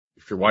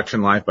If you're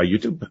watching live by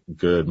YouTube,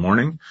 good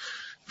morning.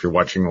 If you're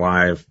watching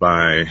live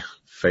by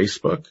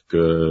Facebook,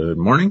 good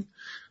morning.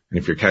 And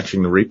if you're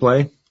catching the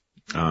replay,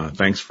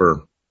 thanks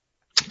for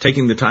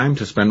taking the time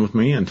to spend with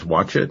me and to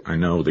watch it. I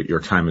know that your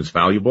time is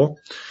valuable.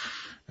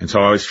 And so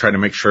I always try to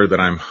make sure that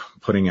I'm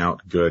putting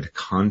out good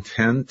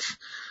content.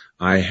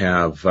 I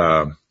have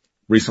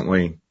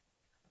recently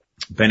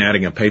been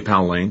adding a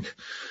PayPal link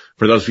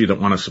for those of you that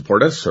want to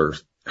support us or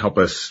help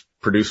us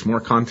produce more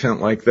content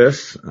like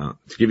this. To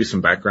give you some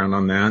background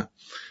on that,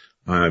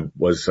 I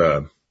was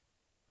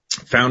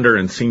founder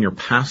and senior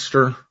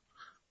pastor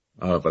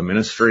of a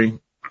ministry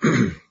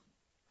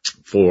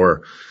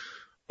for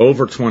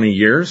over 20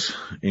 years,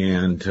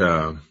 and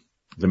the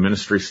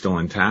ministry's still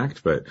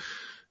intact. But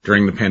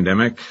during the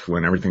pandemic,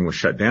 when everything was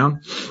shut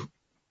down,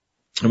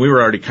 and we were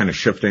already kind of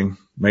shifting,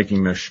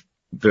 making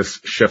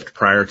this shift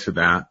prior to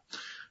that,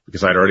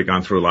 because I'd already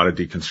gone through a lot of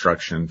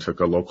deconstruction,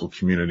 took a local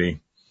community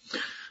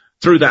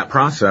through that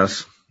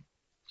process,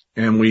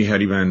 and we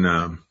had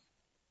even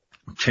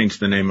changed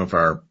the name of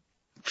our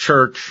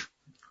church,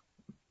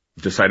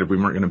 decided we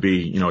weren't going to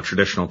be, a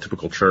traditional,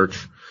 typical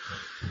church.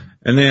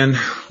 And then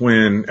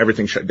when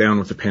everything shut down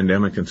with the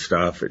pandemic and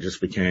stuff, it just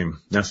became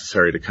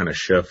necessary to kind of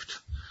shift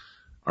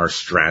our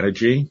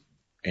strategy.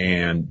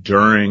 And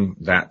during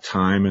that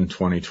time in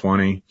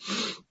 2020,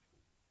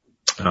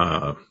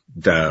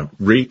 the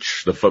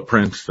reach, the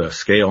footprint, the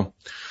scale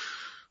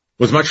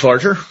was much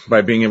larger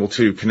by being able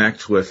to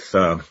connect with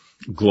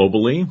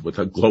globally, with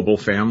a global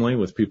family,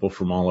 with people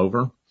from all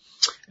over.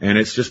 And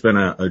it's just been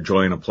a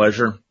joy and a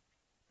pleasure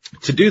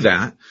to do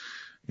that.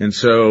 And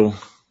so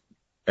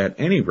at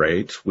any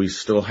rate, we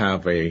still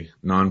have a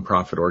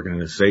nonprofit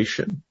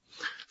organization.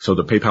 So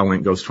the PayPal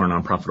link goes to our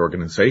nonprofit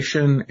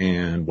organization.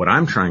 And what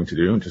I'm trying to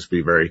do, and just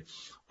be very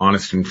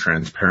honest and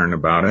transparent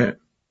about it,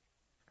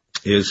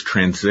 is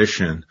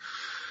transition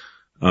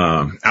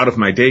out of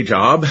my day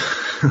job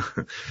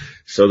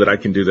so that I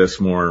can do this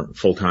more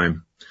full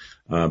time.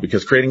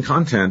 Because creating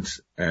content,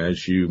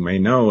 as you may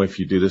know, if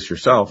you do this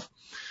yourself,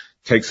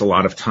 takes a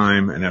lot of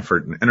time and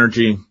effort and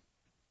energy.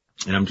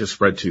 And I'm just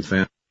spread too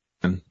thin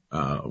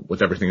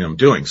with everything I'm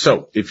doing.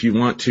 So if you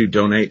want to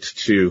donate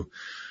to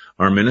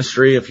our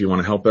ministry, if you want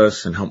to help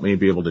us and help me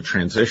be able to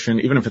transition,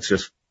 even if it's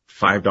just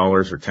 $5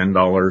 or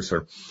 $10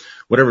 or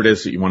whatever it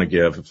is that you want to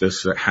give, if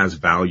this has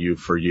value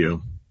for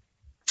you,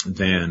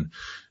 then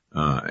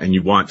and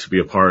you want to be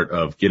a part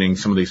of getting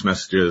some of these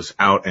messages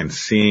out and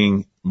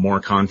seeing more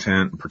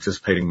content and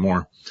participating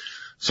more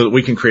so that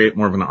we can create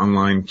more of an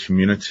online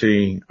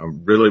community. I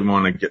really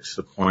want to get to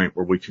the point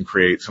where we can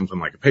create something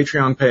like a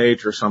Patreon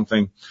page or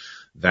something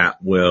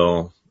that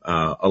will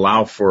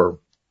allow for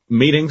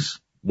meetings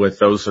with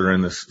those that are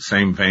in this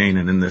same vein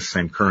and in this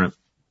same current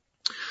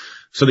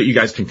so that you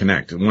guys can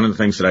connect. And one of the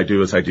things that I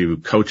do is I do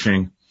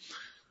coaching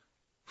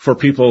for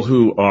people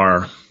who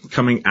are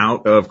coming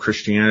out of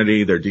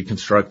Christianity, they're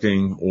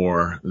deconstructing,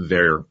 or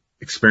they're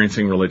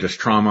experiencing religious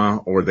trauma,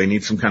 or they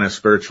need some kind of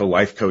spiritual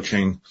life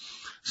coaching,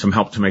 some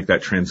help to make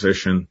that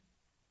transition.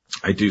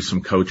 I do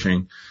some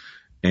coaching,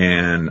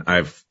 and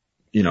I've,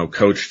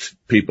 coached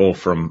people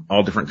from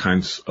all different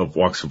kinds of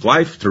walks of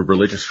life through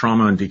religious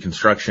trauma and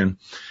deconstruction,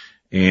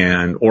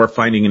 or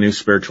finding a new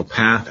spiritual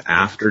path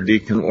after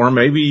or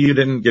maybe you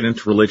didn't get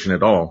into religion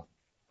at all,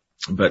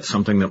 but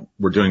something that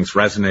we're doing is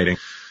resonating.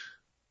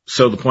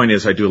 So the point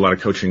is I do a lot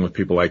of coaching with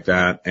people like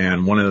that.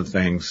 And one of the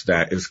things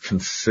that is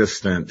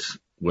consistent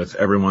with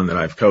everyone that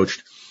I've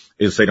coached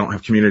is they don't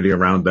have community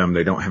around them.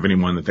 They don't have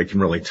anyone that they can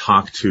really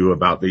talk to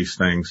about these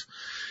things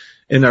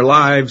in their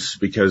lives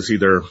because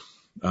either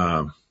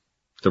the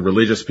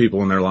religious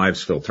people in their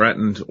lives feel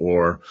threatened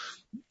or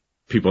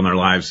people in their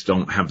lives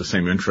don't have the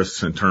same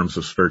interests in terms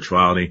of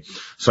spirituality.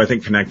 So I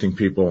think connecting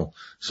people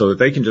so that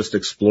they can just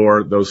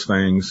explore those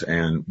things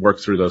and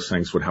work through those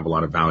things would have a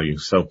lot of value.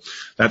 So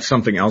that's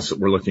something else that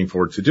we're looking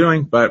forward to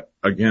doing. But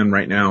again,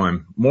 right now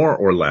I'm more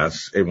or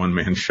less a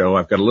one-man show.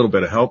 I've got a little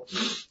bit of help.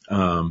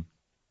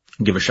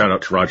 Give a shout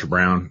out to Roger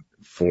Brown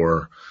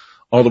for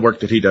all the work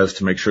that he does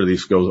to make sure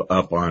these go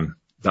up on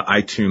the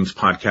iTunes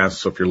podcast.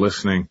 So if you're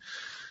listening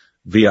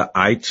via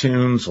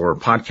iTunes or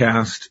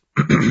podcast,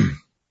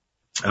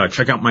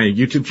 check out my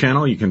YouTube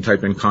channel. You can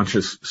type in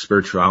Conscious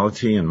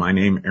Spirituality and my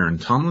name, Aaron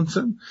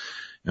Tomlinson,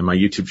 and my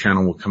YouTube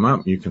channel will come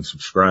up. You can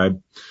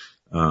subscribe.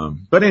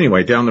 But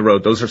anyway, down the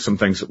road, those are some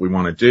things that we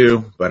want to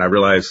do, but I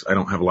realize I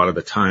don't have a lot of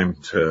the time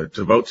to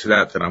devote to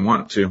that I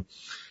want to.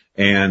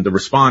 And the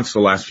response the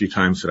last few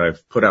times that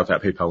I've put out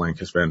that PayPal link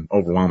has been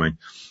overwhelming.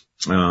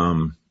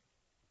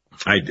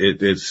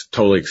 It's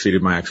totally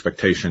exceeded my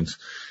expectations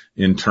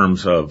in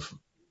terms of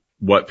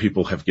what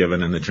people have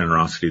given and the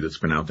generosity that's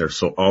been out there.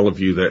 So all of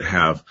you that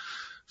have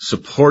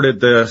supported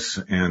this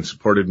and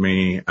supported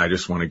me, I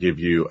just want to give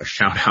you a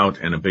shout out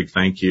and a big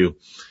thank you.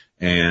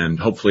 And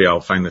hopefully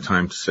I'll find the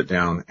time to sit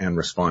down and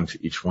respond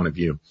to each one of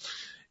you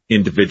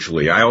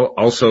individually. I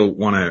also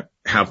want to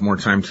have more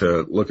time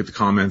to look at the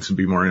comments and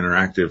be more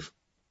interactive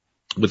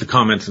with the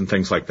comments and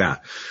things like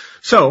that.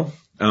 So,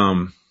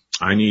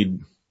 I need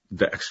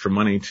the extra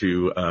money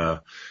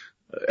to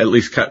at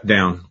least cut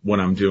down what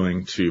I'm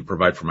doing to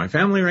provide for my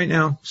family right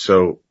now.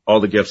 So all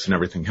the gifts and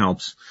everything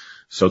helps.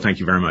 So thank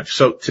you very much.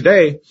 So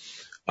today,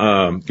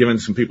 giving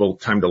some people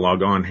time to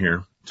log on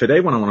here, today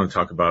what I want to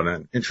talk about,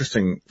 an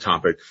interesting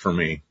topic for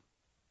me.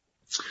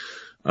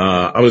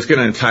 I was going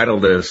to entitle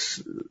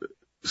this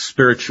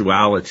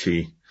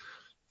Spirituality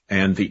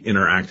and the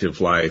Interactive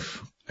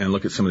Life and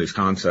look at some of these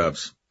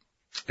concepts.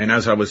 And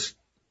as I was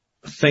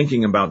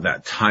thinking about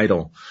that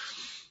title,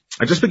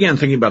 I just began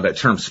thinking about that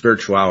term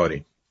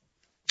spirituality.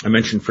 I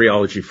mentioned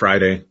Freeology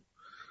Friday.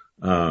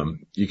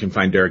 You can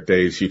find Derek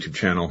Day's YouTube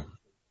channel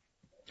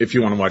if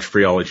you want to watch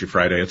Freeology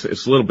Friday. It's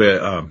a little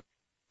bit,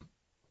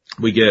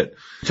 we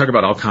talk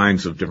about all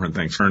kinds of different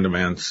things, current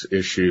events,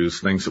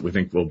 issues, things that we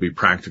think will be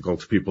practical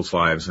to people's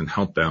lives and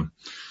help them.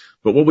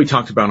 But what we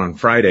talked about on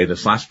Friday,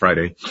 this last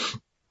Friday,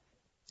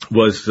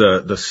 was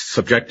the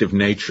subjective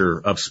nature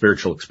of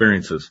spiritual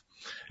experiences.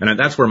 And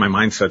that's where my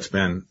mindset's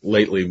been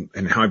lately,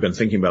 and how I've been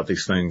thinking about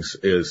these things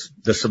is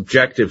the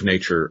subjective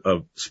nature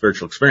of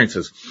spiritual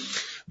experiences.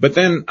 But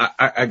then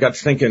I got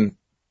to thinking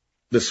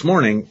this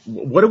morning,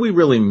 what do we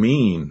really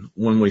mean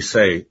when we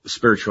say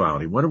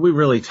spirituality? What are we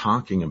really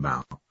talking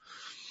about?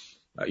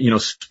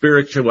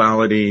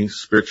 Spirituality,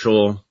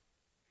 spiritual,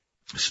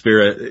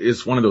 spirit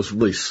is one of those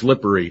really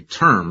slippery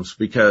terms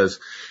because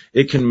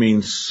it can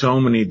mean so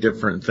many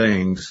different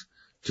things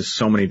to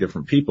so many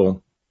different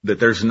people that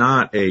there's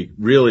not a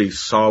really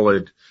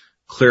solid,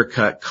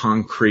 clear-cut,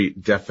 concrete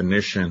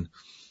definition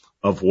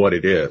of what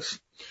it is.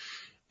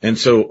 And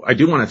so I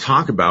do want to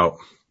talk about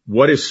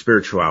what is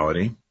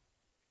spirituality.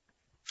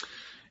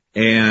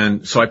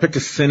 And so I picked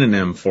a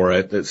synonym for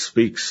it that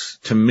speaks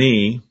to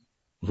me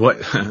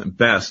what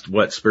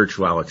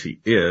spirituality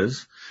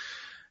is.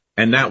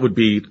 And that would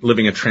be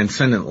living a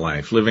transcendent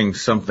life, living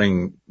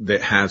something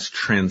that has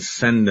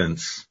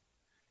transcendence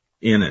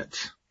in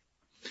it.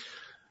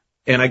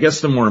 And I guess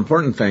the more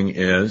important thing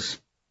is,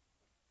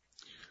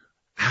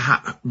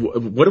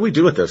 what do we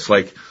do with this?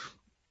 Like,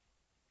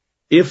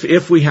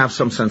 if we have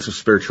some sense of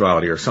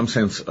spirituality or some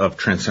sense of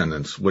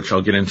transcendence, which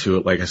I'll get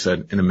into, like I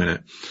said, in a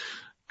minute,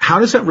 how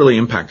does that really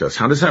impact us?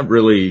 How does that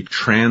really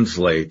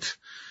translate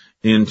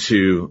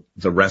into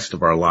the rest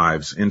of our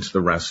lives, into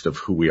the rest of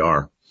who we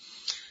are?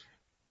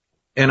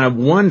 And I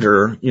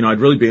wonder, I'd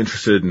really be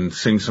interested in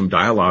seeing some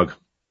dialogue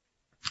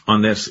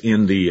on this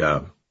in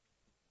the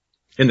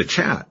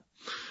chat,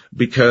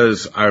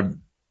 because I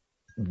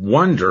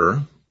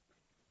wonder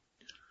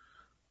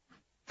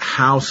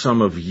how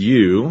some of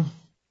you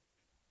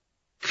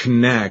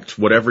connect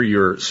whatever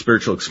your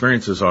spiritual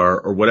experiences are,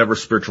 or whatever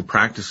spiritual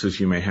practices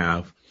you may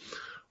have,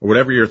 or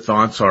whatever your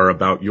thoughts are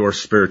about your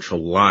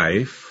spiritual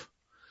life.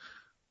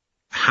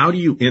 How do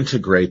you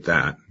integrate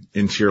that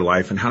into your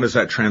life, and how does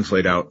that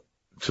translate out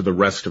to the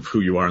rest of who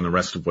you are and the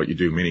rest of what you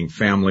do, meaning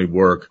family,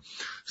 work,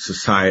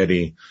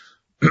 society,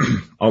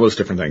 all those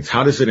different things?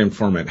 How does it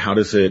inform it? How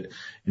does it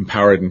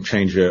empower it and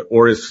change it?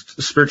 Or is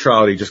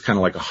spirituality just kind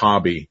of like a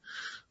hobby?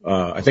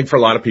 I think for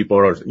a lot of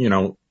people,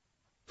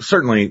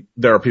 certainly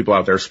there are people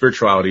out there,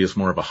 spirituality is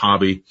more of a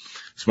hobby.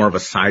 It's more of a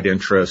side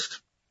interest.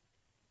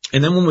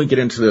 And then when we get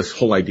into this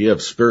whole idea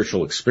of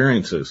spiritual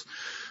experiences,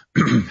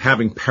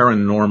 having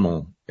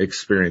paranormal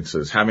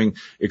experiences, having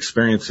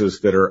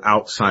experiences that are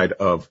outside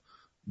of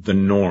the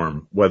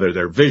norm, whether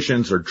they're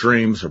visions or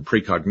dreams or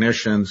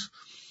precognitions,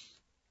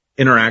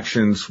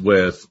 interactions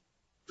with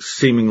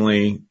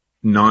seemingly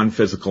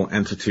non-physical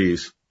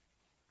entities.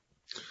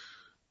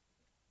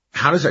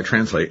 How does that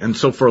translate? And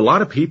so for a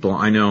lot of people,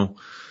 I know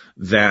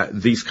that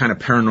these kind of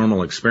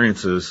paranormal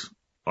experiences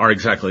are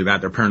exactly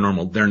that. They're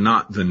paranormal. They're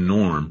not the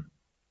norm.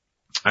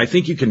 I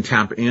think you can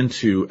tap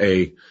into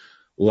a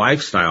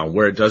lifestyle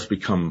where it does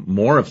become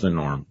more of the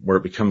norm, where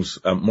it becomes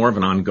more of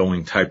an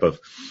ongoing type of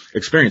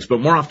experience. But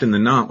more often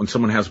than not, when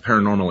someone has a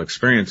paranormal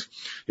experience,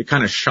 it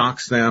kind of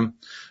shocks them.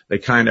 They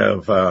kind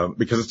of,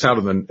 because it's out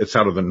of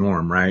the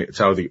norm, right? It's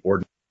out of the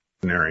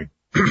ordinary.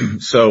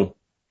 So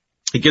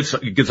it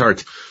gets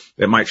hard.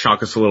 It might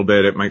shock us a little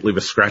bit. It might leave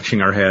us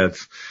scratching our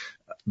heads.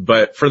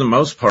 But for the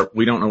most part,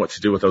 we don't know what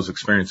to do with those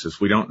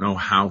experiences. We don't know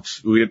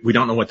we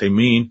don't know what they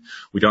mean.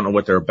 We don't know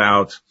what they're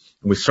about.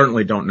 And we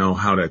certainly don't know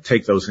how to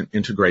take those and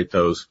integrate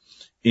those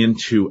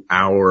into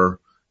our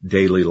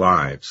daily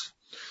lives.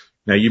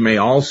 Now, you may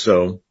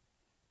also,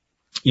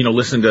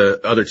 listen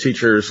to other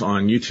teachers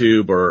on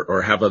YouTube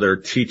or have other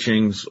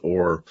teachings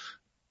or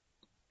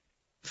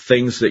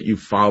things that you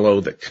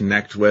follow that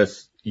connect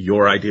with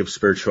your idea of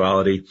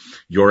spirituality,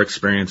 your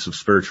experience of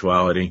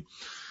spirituality.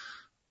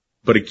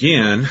 But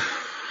again,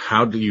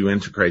 how do you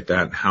integrate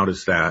that? How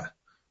does that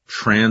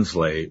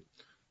translate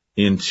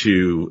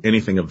into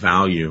anything of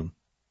value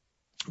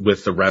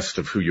with the rest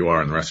of who you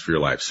are and the rest of your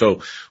life?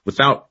 So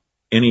without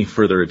any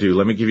further ado,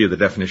 let me give you the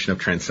definition of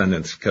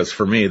transcendence, because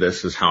for me,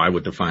 this is how I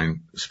would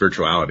define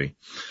spirituality.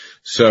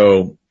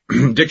 So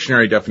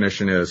dictionary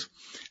definition is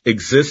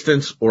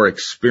existence or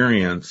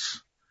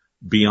experience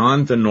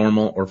beyond the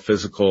normal or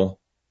physical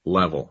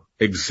level.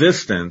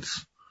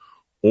 Existence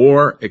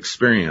or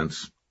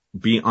experience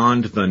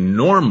beyond the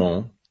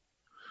normal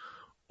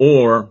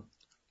or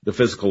the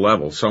physical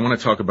level. So I want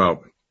to talk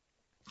about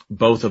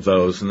both of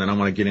those, and then I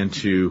want to get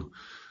into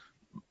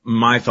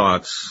my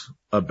thoughts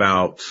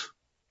about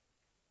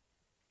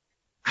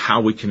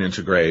how we can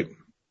integrate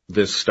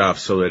this stuff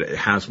so that it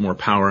has more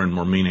power and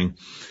more meaning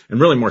and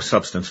really more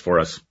substance for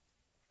us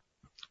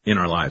in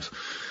our lives.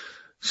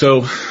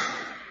 So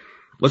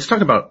let's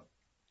talk about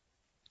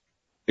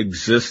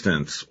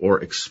existence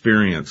or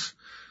experience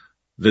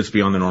that's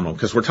beyond the normal,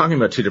 because we're talking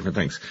about two different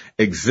things.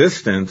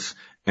 Existence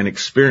and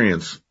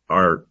experience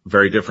are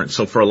very different.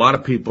 So for a lot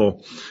of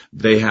people,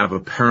 they have a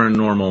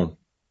paranormal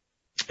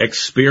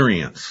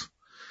experience.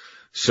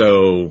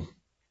 So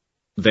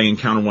they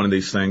encounter one of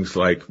these things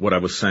like what I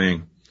was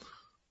saying,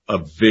 a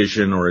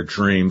vision or a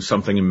dream,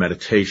 something in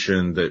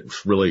meditation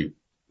that's really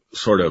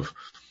sort of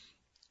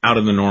out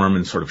of the norm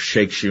and sort of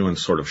shakes you and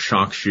sort of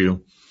shocks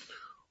you,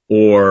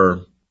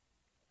 or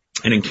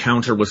an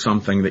encounter with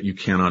something that you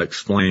cannot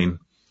explain.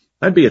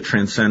 That'd be a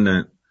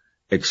transcendent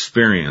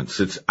experience.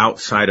 It's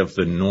outside of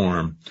the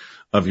norm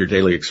of your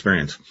daily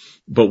experience.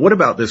 But what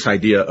about this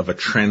idea of a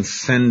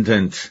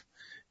transcendent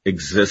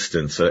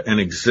existence, an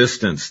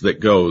existence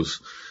that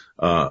goes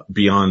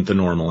beyond the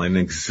normal, an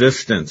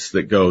existence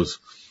that goes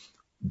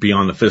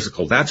beyond the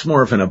physical? That's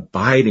more of an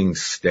abiding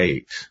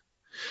state.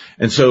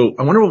 And so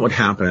I wonder what would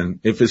happen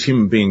if, as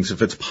human beings,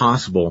 if it's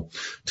possible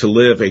to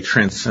live a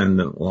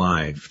transcendent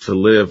life, to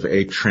live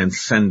a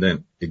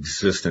transcendent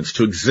existence,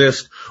 to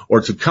exist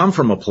or to come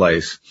from a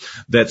place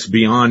that's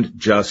beyond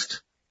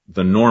just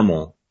the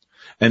normal.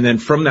 And then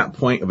from that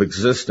point of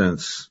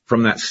existence,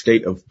 from that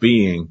state of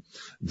being,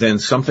 then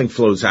something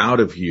flows out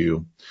of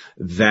you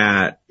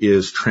that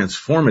is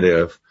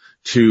transformative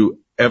to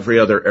every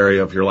other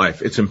area of your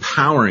life. It's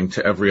empowering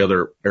to every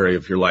other area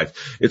of your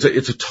life. It's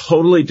a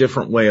totally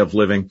different way of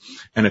living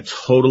and a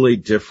totally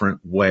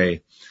different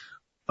way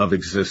of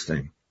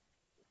existing.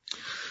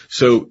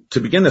 So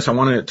to begin this, I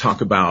want to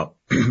talk about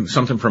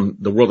something from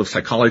the world of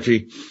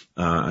psychology.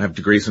 I have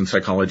degrees in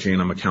psychology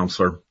and I'm a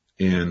counselor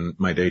in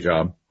my day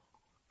job.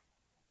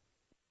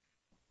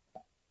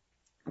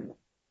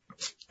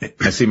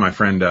 I see my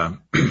friend,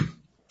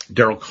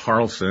 Daryl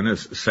Carlson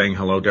is saying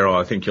hello. Daryl,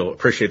 I think you'll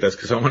appreciate this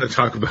because I want to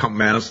talk about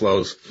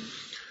Maslow's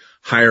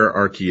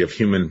hierarchy of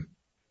human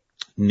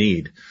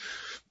need.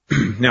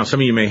 Now, some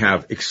of you may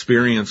have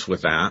experience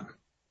with that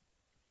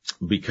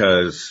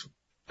because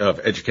of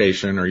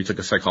education, or you took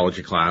a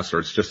psychology class, or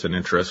it's just an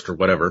interest or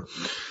whatever.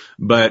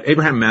 But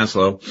Abraham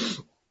Maslow,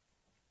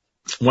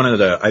 one of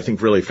the, I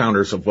think, really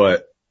founders of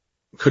what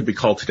could be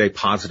called today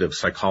positive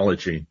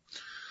psychology,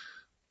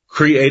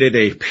 created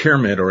a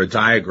pyramid or a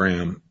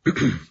diagram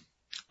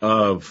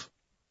of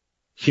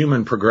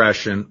human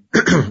progression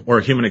or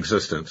human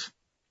existence.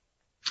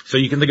 So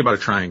you can think about a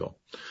triangle,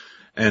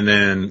 and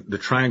then the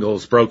triangle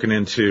is broken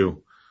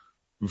into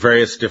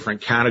various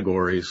different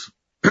categories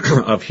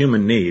of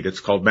human need. It's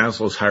called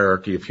Maslow's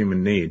hierarchy of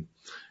human need.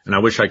 And I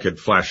wish I could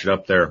flash it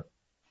up there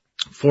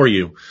for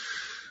you.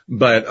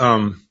 But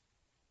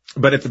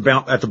at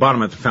the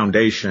bottom, at the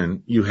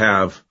foundation, you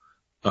have,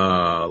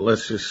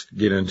 let's just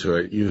get into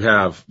it. You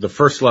have the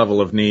first level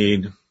of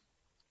need. Give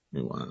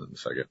me 1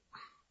 second.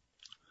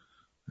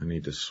 I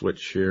need to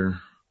switch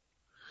here.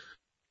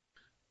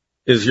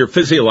 Is your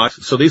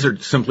physiological, so these are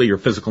simply your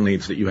physical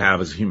needs that you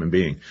have as a human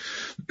being.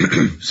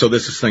 So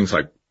this is things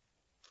like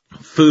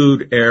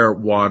food, air,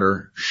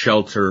 water,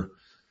 shelter,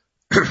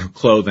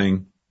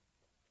 clothing,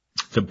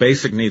 the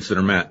basic needs that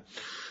are met.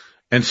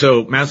 And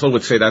so Maslow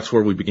would say that's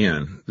where we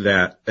begin,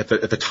 that at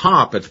the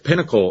top, at the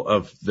pinnacle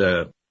of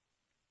the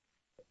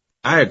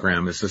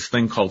diagram is this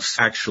thing called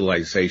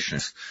actualization.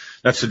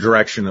 That's the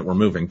direction that we're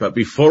moving. But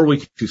before we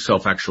get to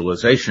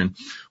self-actualization,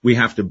 we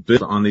have to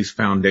build on these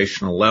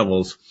foundational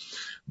levels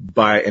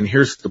and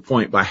here's the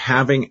point, by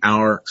having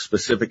our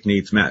specific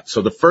needs met.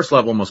 So the first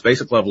level, most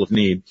basic level of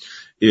need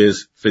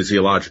is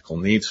physiological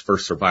needs for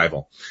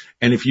survival.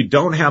 And if you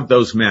don't have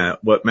those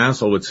met, what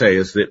Maslow would say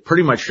is that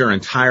pretty much your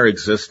entire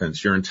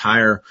existence, your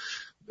entire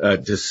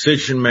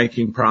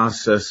decision-making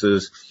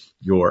processes,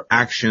 your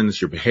actions,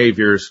 your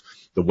behaviors,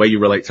 the way you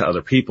relate to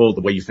other people,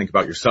 the way you think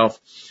about yourself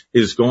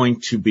is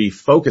going to be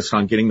focused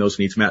on getting those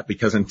needs met,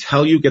 because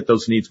until you get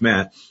those needs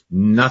met,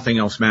 nothing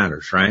else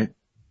matters, right?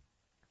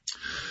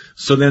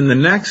 So then the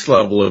next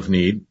level of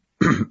need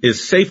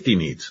is safety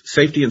needs,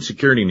 safety and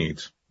security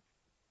needs.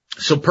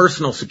 So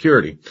personal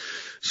security.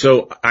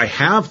 So I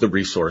have the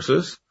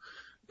resources.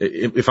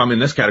 If I'm in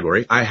this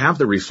category, I have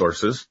the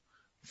resources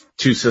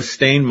to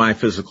sustain my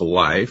physical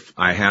life.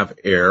 I have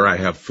air, I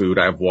have food,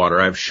 I have water,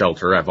 I have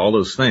shelter, I have all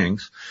those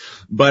things.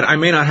 But I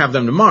may not have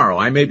them tomorrow.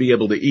 I may be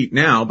able to eat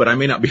now, but I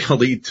may not be able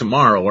to eat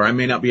tomorrow, or I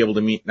may not be able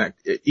to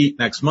eat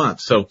next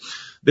month. So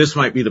this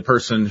might be the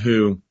person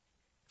who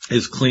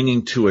is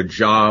clinging to a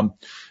job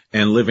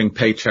and living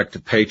paycheck to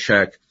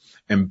paycheck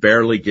and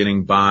barely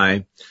getting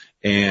by,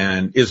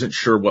 and isn't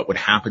sure what would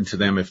happen to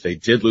them if they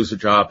did lose a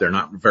job. They're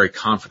not very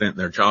confident in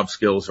their job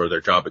skills or their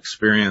job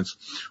experience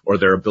or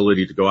their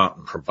ability to go out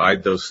and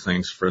provide those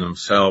things for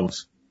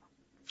themselves,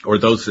 or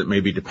those that may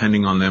be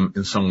depending on them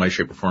in some way,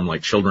 shape, or form,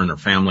 like children or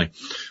family,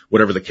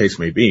 whatever the case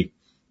may be.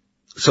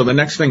 So the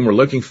next thing we're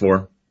looking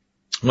for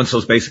once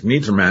those basic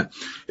needs are met,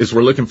 is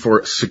we're looking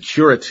for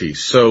security.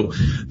 So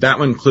that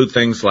would include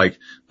things like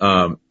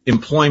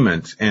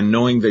employment and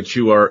knowing that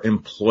you are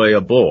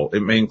employable.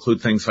 It may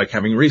include things like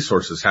having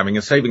resources, having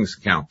a savings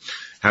account,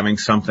 having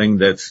something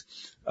that's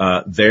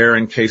there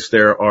in case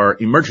there are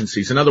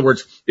emergencies. In other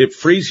words, it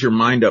frees your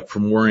mind up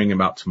from worrying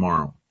about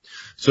tomorrow.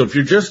 So if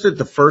you're just at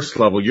the first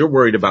level, you're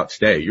worried about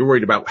today. You're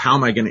worried about, how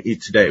am I going to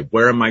eat today?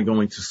 Where am I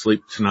going to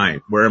sleep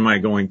tonight? Where am I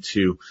going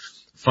to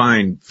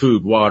find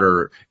food,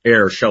 water,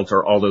 air,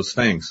 shelter, all those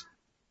things?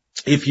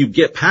 If you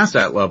get past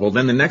that level,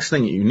 then the next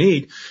thing that you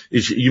need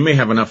is, you may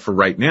have enough for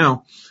right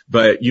now,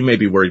 but you may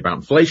be worried about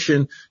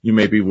inflation. You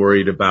may be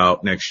worried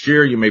about next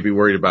year. You may be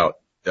worried about,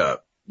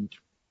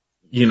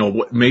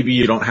 maybe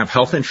you don't have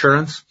health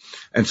insurance.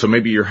 And so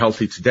maybe you're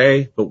healthy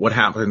today, but what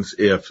happens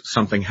if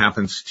something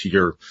happens to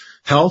your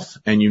health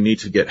and you need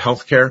to get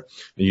health care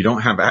and you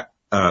don't have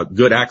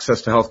good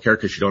access to health care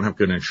because you don't have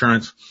good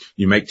insurance?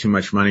 You make too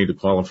much money to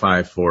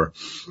qualify for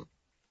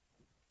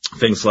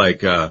things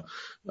like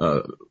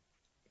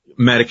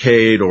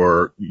Medicaid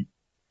or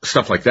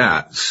stuff like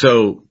that.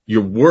 So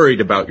you're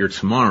worried about your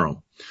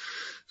tomorrow.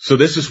 So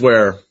this is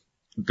where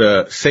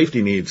the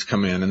safety needs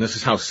come in, and this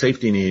is how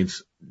safety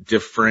needs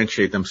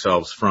differentiate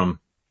themselves from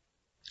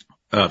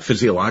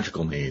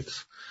physiological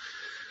needs.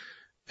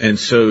 And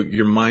so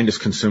your mind is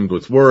consumed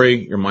with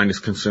worry. Your mind is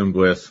consumed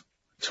with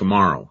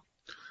tomorrow.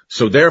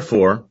 So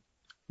therefore,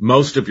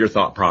 most of your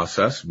thought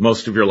process,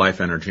 most of your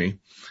life energy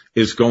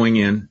is going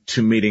in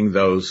to meeting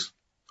those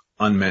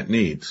unmet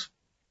needs.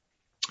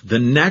 The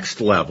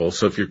next level,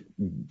 so if you're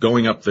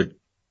going up the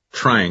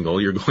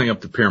triangle, you're going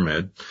up the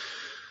pyramid,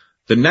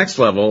 the next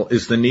level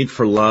is the need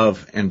for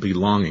love and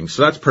belonging.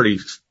 So that's pretty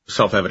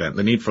self-evident,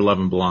 the need for love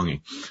and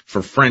belonging,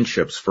 for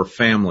friendships, for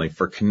family,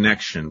 for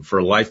connection, for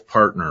a life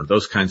partner,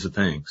 those kinds of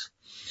things.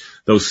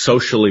 Those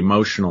social,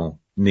 emotional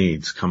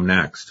needs come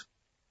next.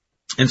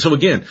 And so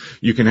again,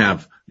 you can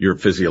have your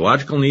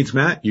physiological needs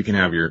met, you can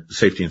have your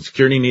safety and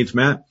security needs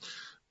met,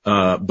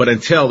 but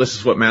until, this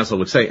is what Maslow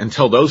would say,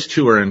 until those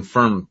two are in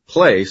firm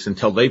place,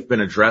 until they've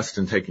been addressed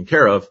and taken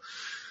care of,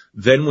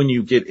 then when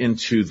you get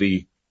into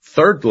the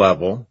third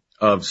level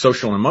of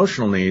social and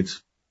emotional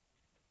needs,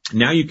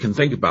 now you can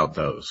think about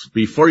those.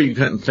 Before you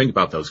couldn't think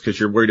about those because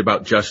you're worried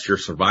about just your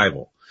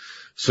survival.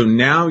 So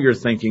now you're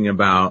thinking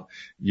about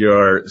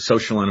your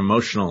social and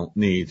emotional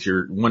needs.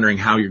 You're wondering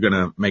how you're going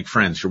to make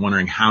friends. You're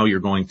wondering how you're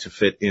going to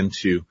fit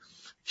into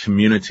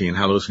community and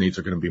how those needs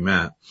are going to be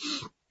met.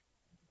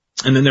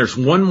 And then there's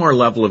one more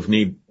level of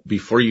need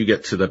before you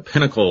get to the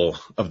pinnacle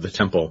of the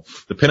temple,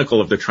 the pinnacle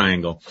of the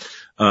triangle,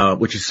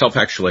 which is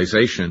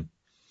self-actualization.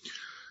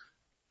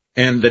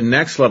 And the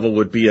next level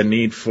would be a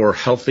need for a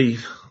healthy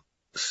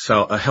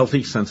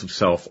sense of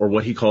self, or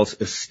what he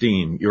calls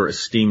esteem, your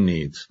esteem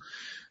needs.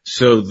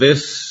 So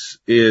this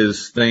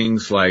is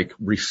things like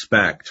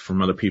respect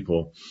from other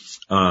people,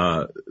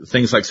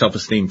 things like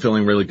self-esteem,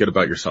 feeling really good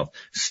about yourself,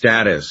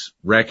 status,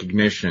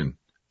 recognition,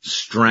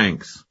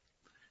 strength,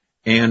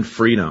 and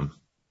freedom.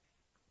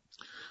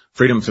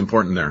 Freedom's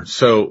important there.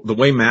 So the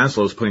way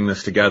Maslow's putting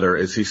this together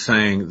is he's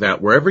saying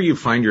that wherever you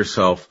find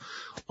yourself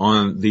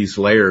on these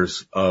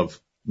layers of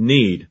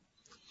need,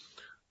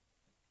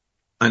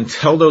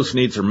 until those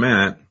needs are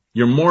met,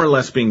 you're more or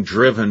less being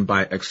driven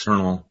by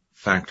external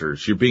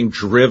factors. You're being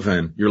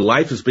driven, your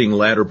life is being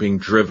led or being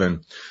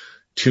driven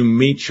to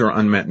meet your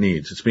unmet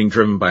needs. It's being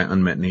driven by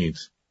unmet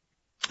needs.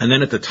 And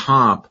then at the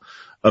top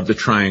of the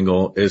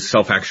triangle is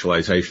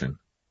self-actualization.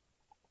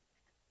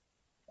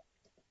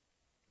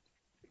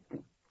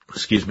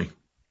 Excuse me.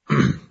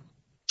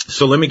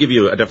 So let me give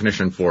you a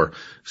definition for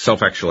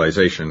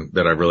self-actualization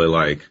that I really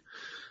like.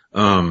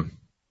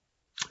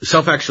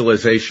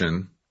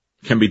 Self-actualization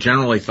can be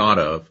generally thought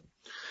of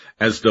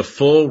as the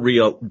full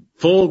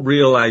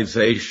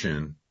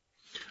realization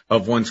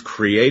of one's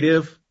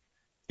creative,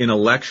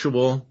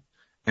 intellectual,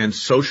 and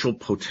social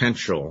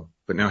potential.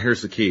 But now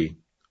here's the key.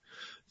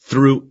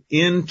 Through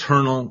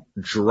internal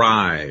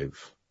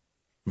drive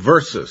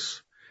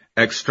versus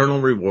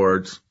external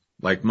rewards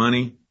like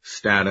money,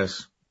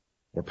 status,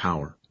 or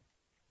power.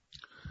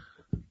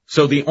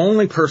 So the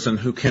only person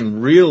who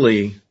can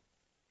really,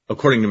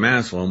 according to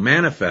Maslow,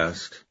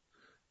 manifest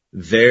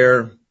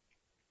their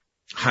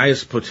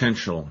highest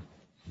potential,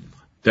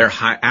 their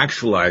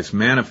actualize,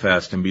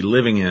 manifest, and be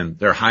living in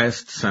their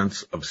highest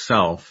sense of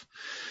self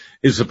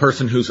is the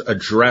person who's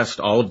addressed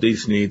all of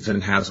these needs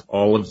and has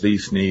all of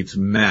these needs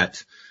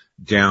met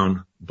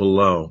down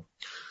below.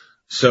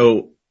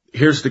 So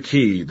here's the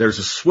key. There's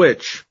a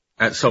switch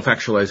at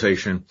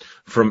self-actualization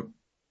from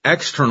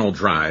external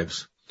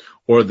drives,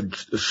 or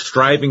the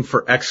striving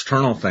for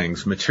external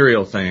things,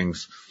 material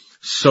things,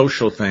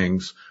 social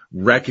things,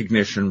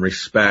 recognition,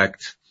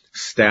 respect,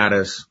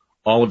 status,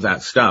 all of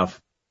that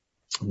stuff.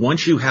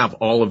 Once you have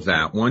all of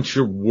that, once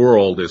your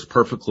world is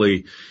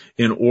perfectly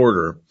in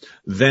order,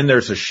 then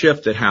there's a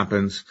shift that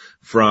happens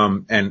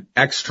from an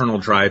external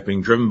drive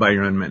being driven by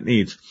your unmet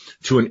needs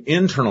to an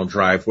internal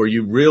drive where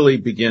you really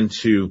begin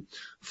to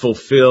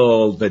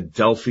fulfill the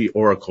Delphi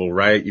Oracle,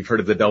 right? You've heard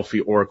of the Delphi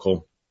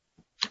Oracle,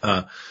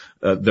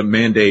 the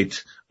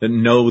mandate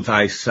know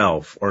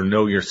thyself or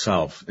know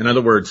yourself. In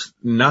other words,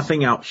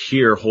 nothing out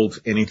here holds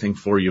anything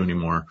for you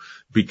anymore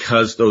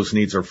because those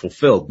needs are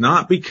fulfilled,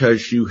 not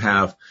because you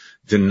have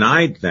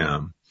denied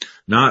them,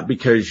 not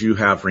because you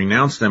have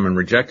renounced them and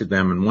rejected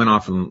them and went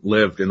off and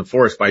lived in the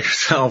forest by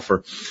yourself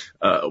or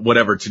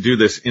whatever to do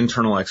this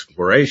internal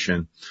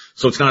exploration.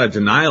 So it's not a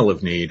denial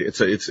of need.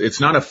 It's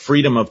not a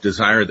freedom of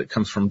desire that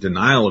comes from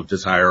denial of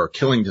desire or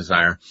killing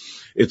desire.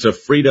 It's a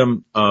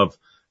freedom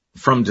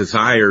from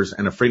desires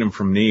and a freedom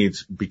from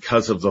needs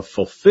because of the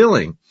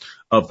fulfilling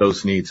of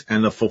those needs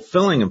and the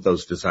fulfilling of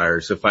those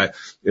desires.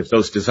 If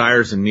those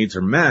desires and needs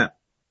are met,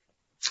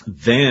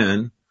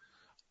 then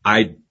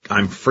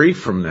I'm free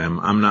from them.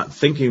 I'm not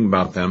thinking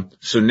about them.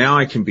 So now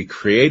I can be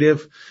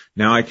creative.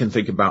 Now I can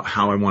think about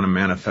how I want to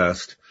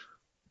manifest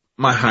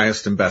my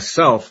highest and best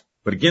self.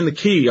 But again, the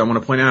key I want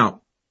to point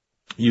out,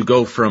 you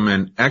go from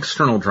an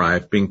external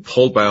drive being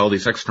pulled by all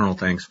these external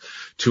things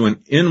to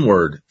an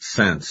inward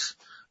sense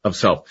of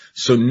self.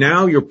 So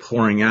now you're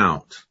pouring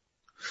out.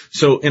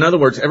 So in other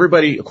words,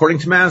 everybody, according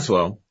to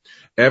Maslow,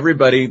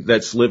 everybody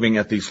that's living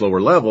at these lower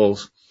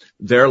levels,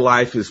 their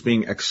life is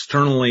being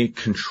externally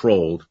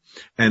controlled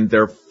and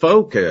their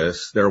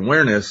focus, their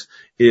awareness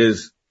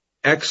is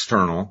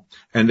external,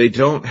 and they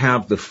don't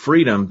have the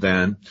freedom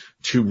then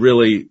to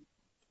really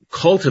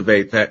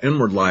cultivate that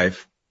inward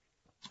life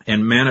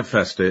and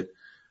manifest it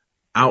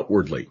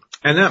outwardly.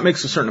 And that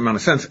makes a certain amount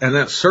of sense, and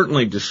that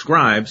certainly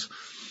describes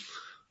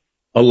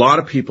a lot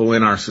of people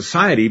in our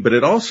society, but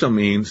it also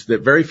means that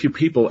very few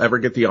people ever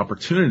get the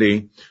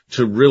opportunity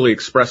to really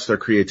express their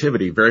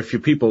creativity. Very few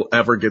people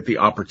ever get the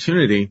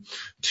opportunity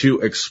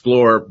to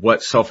explore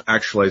what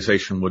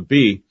self-actualization would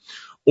be.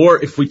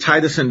 Or if we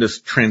tie this into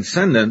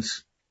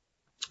transcendence,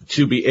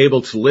 to be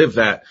able to live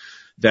that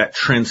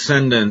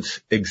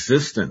transcendent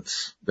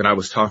existence that I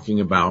was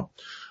talking about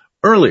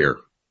earlier.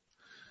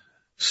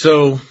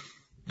 So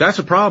that's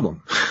a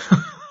problem.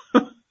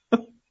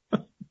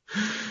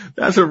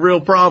 That's a real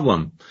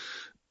problem.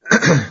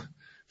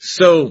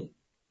 So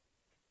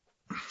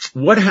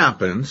what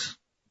happens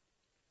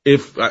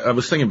if, I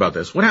was thinking about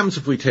this, what happens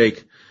if we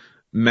take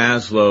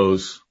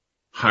Maslow's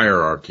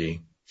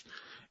hierarchy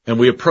and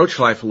we approach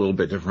life a little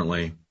bit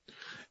differently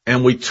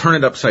and we turn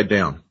it upside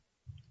down?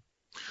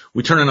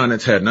 We turn it on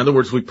its head. In other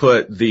words, we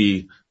put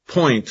the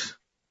point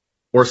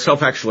or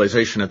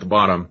self-actualization at the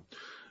bottom,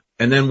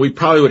 and then we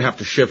probably would have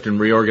to shift and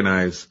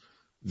reorganize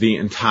the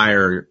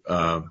entire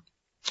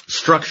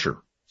structure.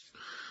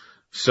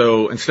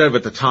 So instead of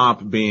at the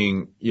top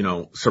being,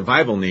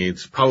 survival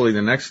needs, probably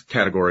the next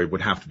category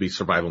would have to be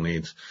survival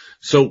needs.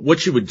 So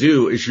what you would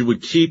do is you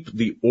would keep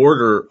the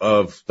order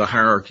of the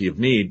hierarchy of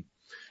need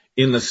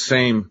in the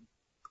same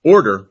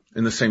order,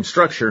 in the same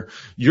structure.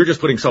 You're just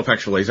putting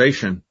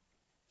self-actualization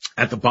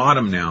at the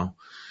bottom now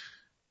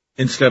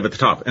instead of at the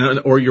top.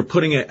 Or you're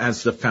putting it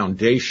as the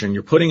foundation.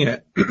 You're putting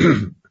it,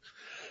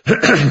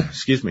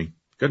 excuse me,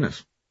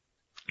 goodness.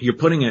 You're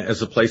putting it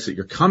as a place that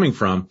you're coming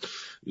from.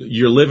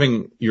 You're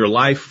living your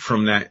life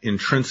from that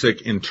intrinsic,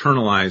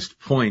 internalized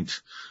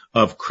point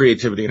of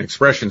creativity and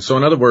expression. So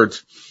in other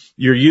words,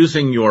 you're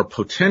using your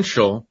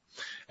potential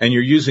and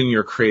you're using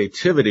your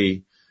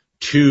creativity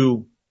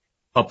to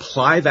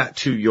apply that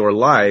to your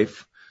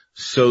life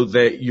so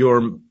that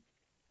your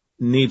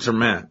needs are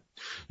met.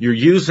 You're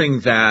using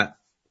that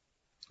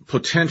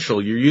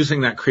potential, you're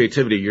using that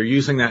creativity, you're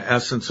using that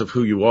essence of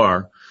who you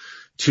are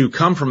to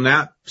come from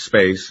that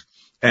space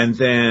and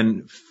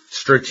then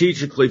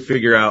strategically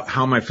figure out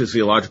how my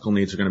physiological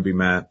needs are going to be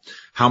met,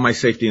 how my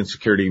safety and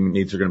security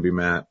needs are going to be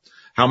met,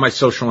 how my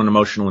social and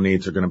emotional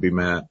needs are going to be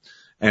met,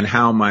 and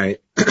how my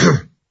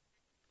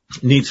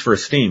needs for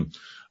esteem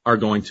are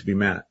going to be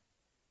met.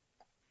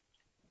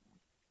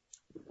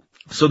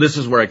 So this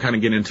is where I kind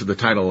of get into the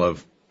title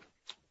of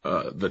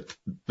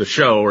the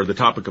show, or the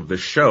topic of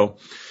this show,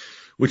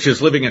 which is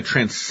living a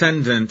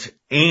transcendent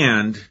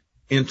and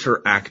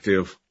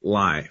interactive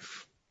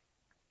life.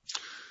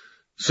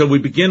 So we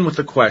begin with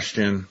the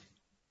question,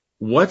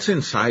 what's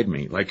inside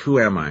me? Like, who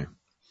am I?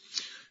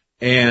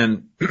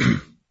 And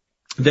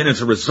then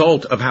as a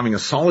result of having a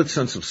solid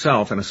sense of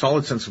self and a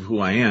solid sense of who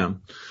I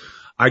am,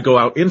 I go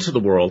out into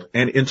the world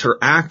and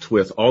interact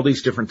with all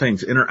these different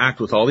things, interact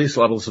with all these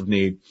levels of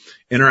need,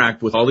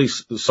 interact with all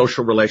these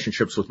social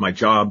relationships, with my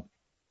job,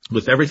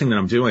 with everything that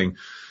I'm doing,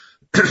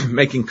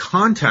 making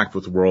contact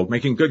with the world,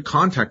 making good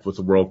contact with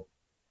the world,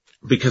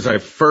 because I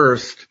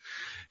first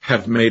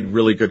have made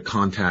really good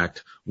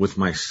contact with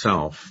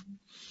myself.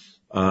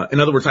 In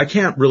other words, I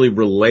can't really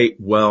relate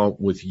well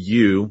with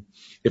you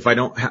if I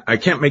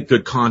can't make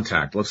good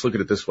contact. Let's look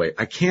at it this way.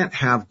 I can't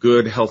have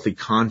good, healthy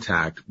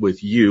contact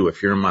with you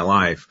if you're in my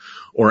life,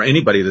 or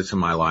anybody that's in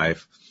my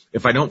life,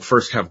 if I don't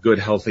first have good,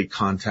 healthy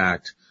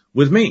contact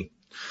with me.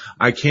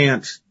 I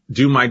can't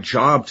do my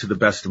job to the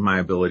best of my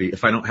ability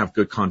if I don't have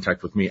good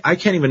contact with me. I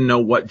can't even know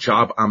what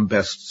job I'm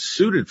best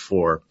suited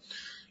for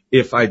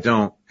if I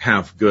don't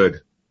have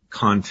good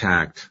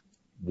contact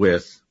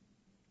with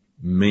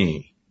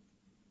me.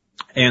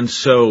 And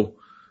so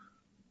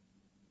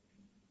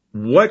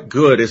what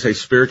good is a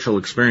spiritual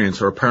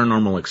experience or a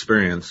paranormal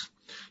experience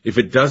if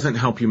it doesn't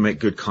help you make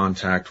good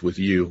contact with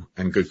you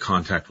and good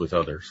contact with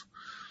others?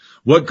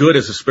 What good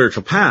is a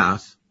spiritual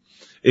path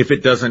if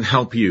it doesn't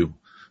help you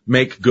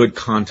make good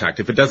contact,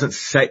 if it doesn't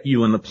set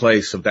you in the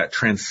place of that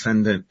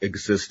transcendent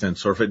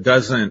existence, or if it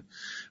doesn't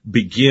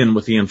begin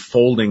with the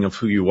unfolding of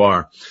who you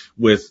are,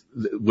 with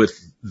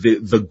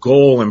the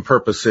goal and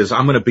purpose is,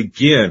 I'm going to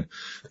begin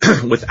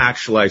with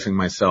actualizing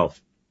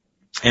myself.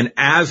 And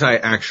as I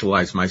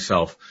actualize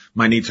myself,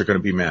 my needs are going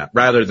to be met,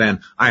 rather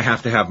than I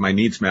have to have my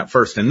needs met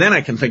first. And then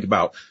I can think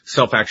about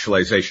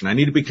self-actualization. I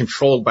need to be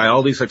controlled by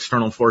all these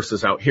external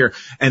forces out here.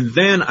 And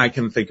then I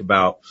can think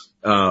about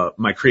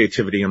my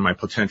creativity and my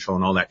potential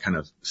and all that kind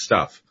of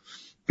stuff.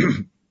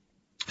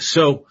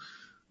 So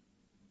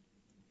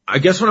I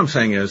guess what I'm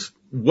saying is,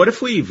 what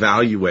if we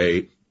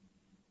evaluate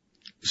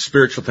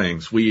spiritual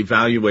things? We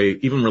evaluate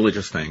even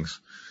religious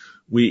things.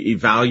 We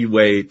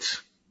evaluate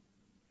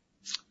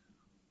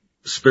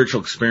spiritual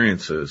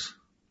experiences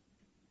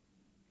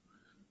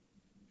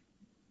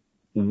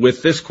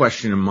with this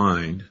question in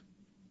mind: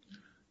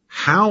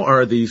 how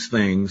are these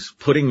things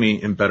putting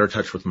me in better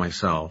touch with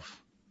myself?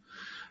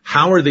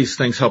 How are these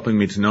things helping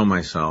me to know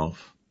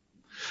myself?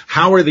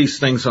 How are these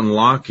things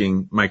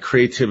unlocking my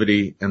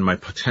creativity and my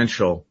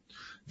potential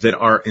that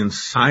are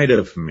inside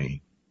of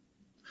me?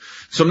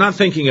 So I'm not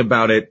thinking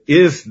about it,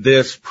 is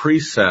this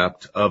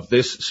precept of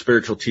this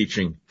spiritual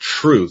teaching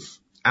truth,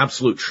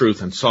 absolute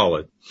truth and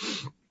solid?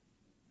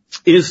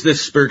 Is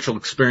this spiritual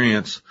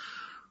experience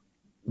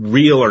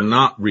real or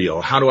not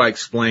real? How do I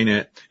explain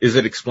it? Is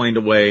it explained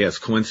away as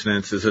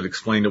coincidence? Is it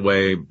explained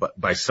away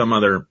by some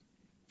other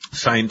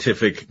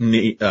scientific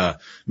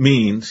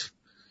means?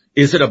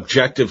 Is it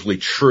objectively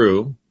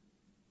true?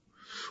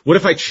 What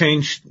if I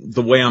change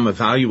the way I'm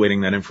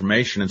evaluating that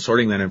information and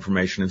sorting that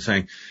information and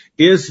saying,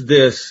 is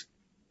this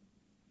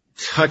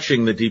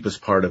touching the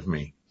deepest part of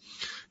me?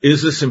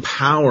 Is this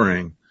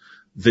empowering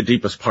the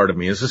deepest part of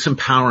me? Is this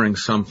empowering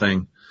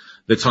something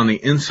that's on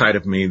the inside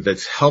of me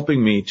that's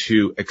helping me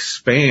to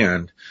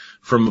expand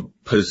from a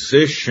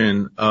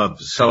position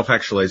of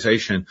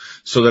self-actualization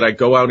so that I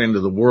go out into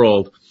the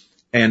world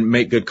and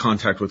make good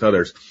contact with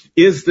others?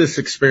 Is this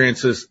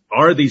experiences,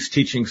 are these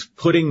teachings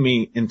putting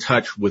me in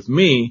touch with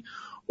me,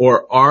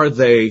 or are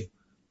they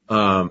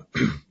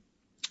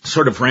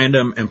sort of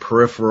random and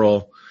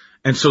peripheral?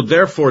 And so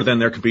therefore then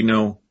there could be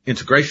no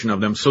integration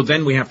of them. So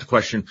then we have to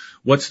question,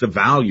 what's the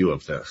value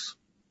of this?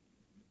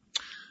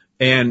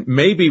 And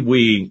maybe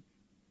we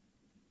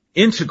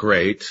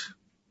integrate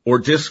or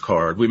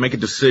discard. We make a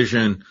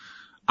decision,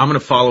 I'm going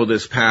to follow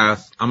this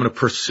path. I'm going to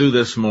pursue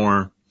this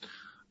more.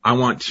 I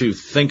want to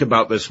think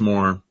about this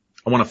more.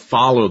 I want to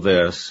follow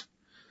this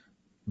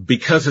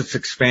because it's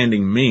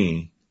expanding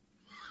me.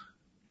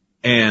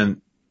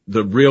 And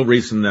the real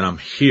reason that I'm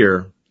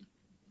here,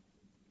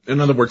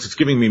 in other words, it's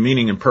giving me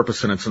meaning and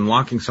purpose, and it's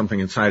unlocking something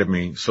inside of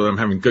me so that I'm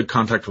having good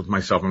contact with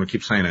myself. I'm going to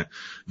keep saying it.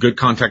 Good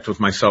contact with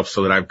myself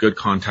so that I have good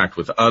contact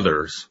with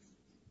others.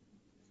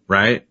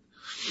 Right?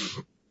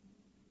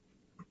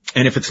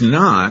 And if it's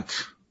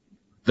not,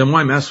 then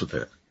why mess with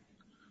it?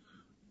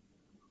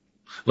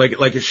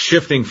 Like it's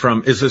shifting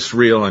from, is this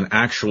real and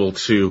actual,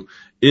 to,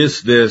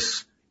 is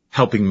this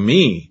helping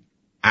me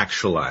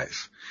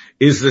actualize?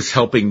 Is this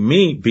helping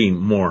me be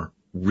more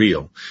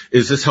real?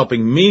 Is this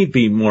helping me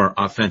be more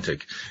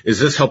authentic? Is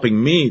this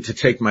helping me to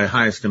take my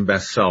highest and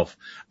best self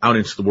out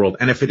into the world?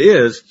 And if it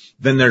is,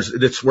 then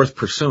it's worth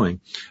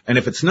pursuing. And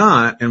if it's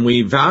not, and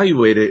we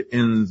evaluate it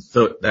in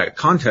that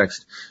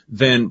context,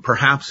 then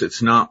perhaps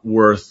it's not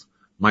worth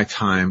my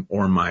time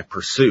or my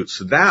pursuit.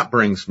 So that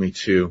brings me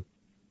to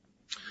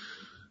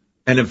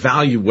an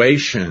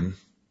evaluation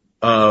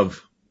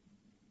of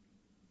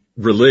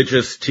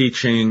religious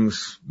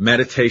teachings,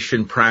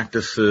 meditation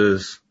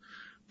practices,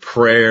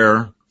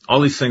 prayer,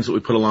 all these things that we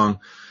put along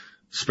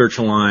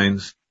spiritual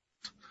lines.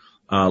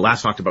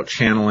 Last talked about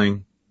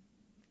channeling.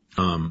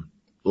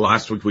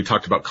 Last week we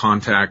talked about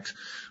contact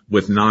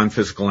with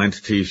non-physical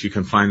entities. You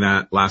can find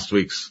that last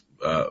week's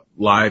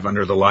live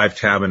under the live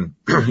tab in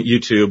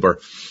YouTube or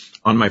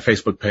on my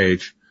Facebook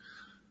page.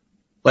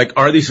 Like,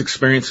 are these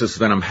experiences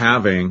that I'm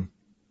having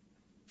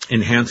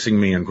enhancing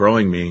me and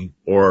growing me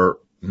or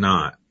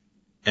not?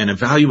 And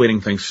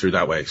evaluating things through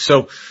that way.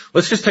 So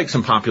let's just take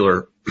some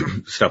popular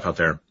stuff out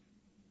there.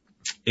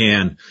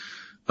 And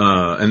then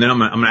I'm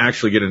going to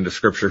actually get into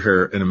scripture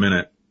here in a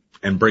minute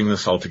and bring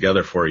this all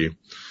together for you.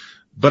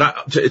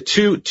 But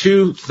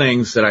two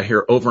things that I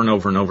hear over and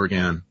over and over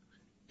again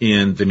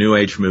in the New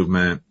Age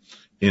movement,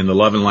 in the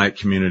love and light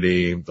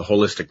community, the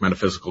holistic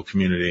metaphysical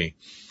community,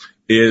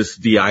 is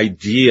the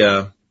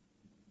idea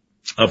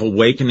of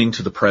awakening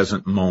to the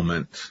present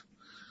moment,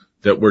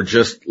 that we're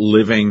just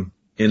living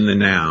in the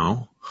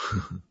now,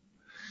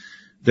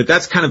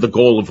 that's kind of the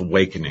goal of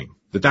awakening,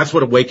 that's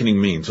what awakening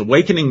means.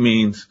 Awakening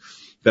means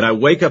that I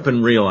wake up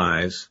and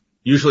realize,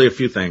 usually a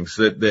few things,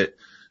 that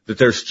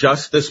there's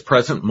just this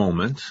present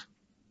moment.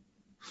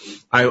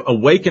 I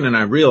awaken and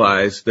I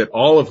realize that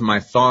all of my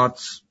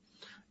thoughts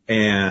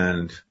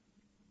and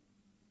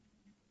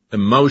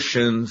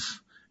emotions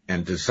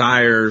and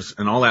desires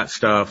and all that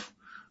stuff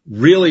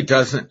really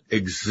doesn't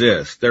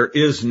exist. There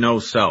is no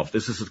self.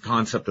 This is the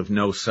concept of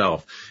no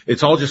self.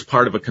 It's all just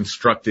part of a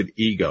constructed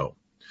ego.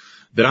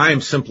 That I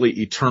am simply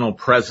eternal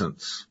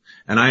presence,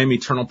 and I am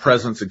eternal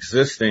presence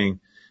existing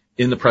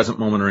in the present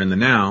moment or in the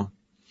now.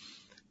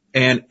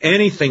 And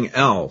anything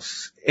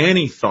else,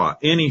 any thought,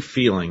 any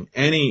feeling,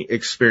 any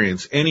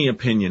experience, any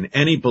opinion,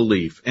 any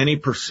belief, any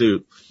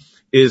pursuit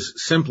is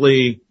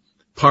simply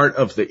part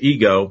of the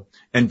ego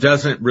and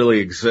doesn't really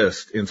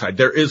exist inside.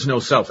 There is no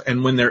self.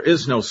 And when there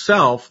is no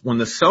self, when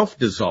the self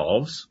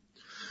dissolves,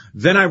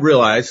 then I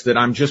realize that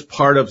I'm just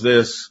part of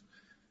this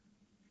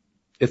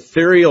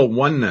ethereal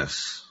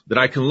oneness, that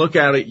I can look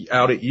out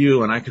at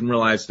you and I can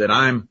realize that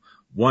I'm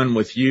one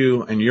with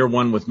you and you're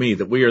one with me,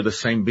 that we are the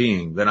same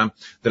being, that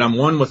I'm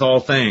one with all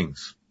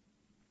things.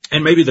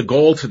 And maybe the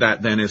goal to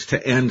that then is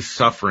to end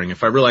suffering.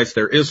 If I realize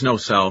there is no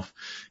self,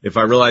 if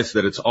I realize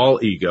that it's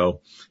all ego,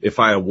 if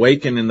I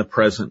awaken in the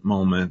present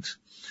moment,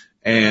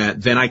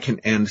 and then I can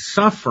end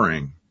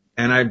suffering.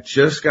 And I've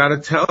just got to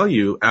tell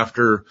you,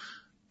 after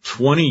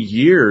 20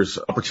 years,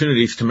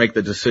 opportunities to make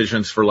the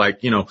decisions for,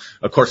 like,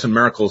 A Course in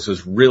Miracles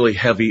is really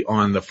heavy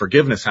on the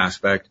forgiveness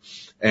aspect.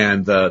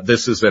 And,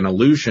 this is an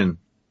illusion.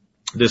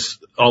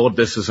 All of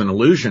this is an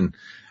illusion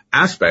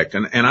aspect.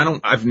 And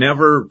I've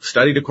never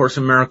studied A Course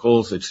in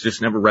Miracles. It's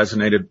just never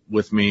resonated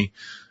with me.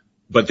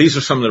 But these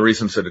are some of the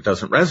reasons that it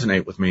doesn't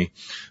resonate with me.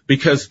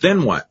 Because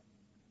then what?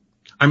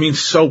 I mean,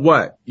 so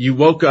what? You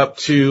woke up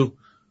to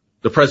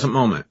the present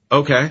moment.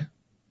 Okay.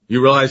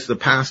 You realize the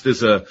past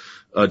is a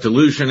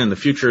delusion and the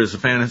future is a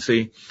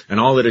fantasy, and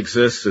all that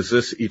exists is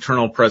this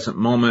eternal present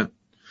moment.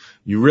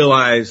 You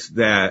realize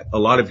that a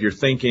lot of your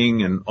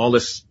thinking and all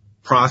this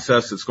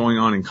process that's going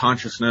on in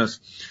consciousness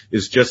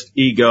is just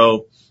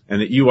ego,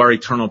 and that you are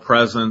eternal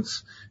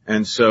presence.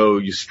 And so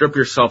you strip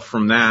yourself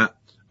from that.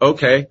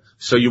 Okay.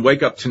 So you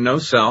wake up to no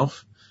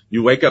self.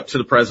 You wake up to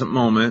the present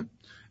moment,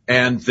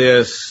 and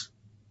this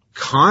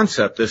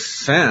concept, this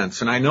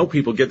sense, and I know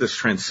people get this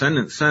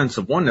transcendent sense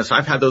of oneness.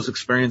 I've had those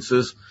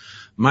experiences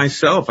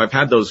myself. I've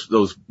had those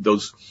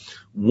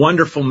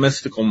wonderful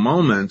mystical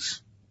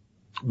moments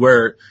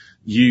where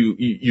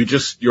you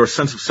just, your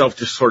sense of self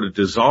just sort of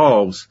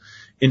dissolves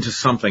into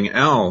something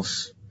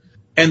else.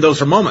 And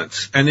those are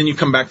moments. And then you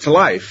come back to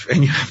life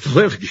and you have to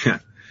live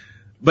again.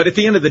 But at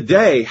the end of the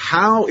day,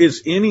 how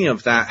is any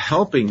of that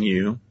helping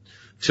you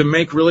to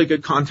make really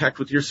good contact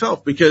with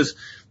yourself? Because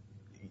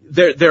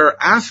there are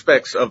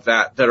aspects of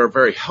that are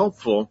very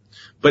helpful,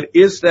 but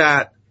is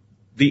that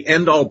the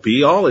end all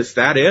be all? Is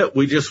that it?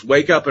 We just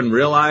wake up and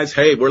realize,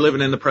 hey, we're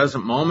living in the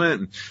present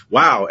moment, and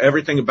wow,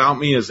 everything about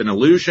me is an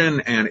illusion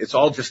and it's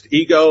all just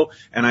ego,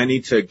 and I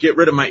need to get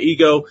rid of my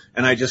ego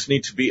and I just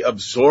need to be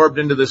absorbed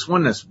into this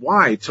oneness.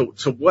 Why?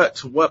 To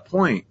what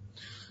point?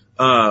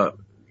 I'm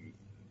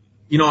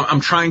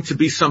trying to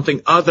be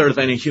something other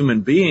than a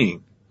human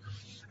being.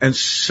 And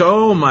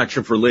so much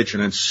of religion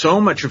and so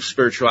much of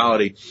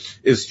spirituality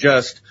is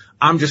just,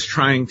 I'm just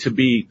trying to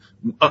be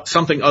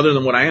something other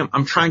than what I am.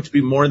 I'm trying to be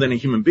more than a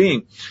human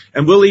being.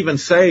 And we'll even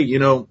say,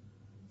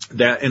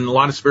 that in a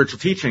lot of spiritual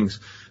teachings,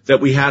 that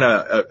we had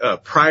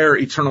a prior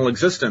eternal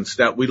existence,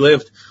 that we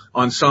lived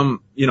on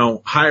some,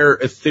 higher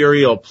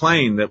ethereal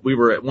plane, that we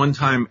were at one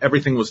time,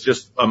 everything was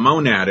just a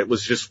monad. It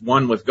was just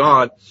one with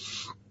God.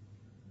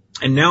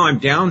 And now I'm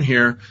down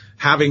here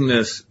having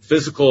this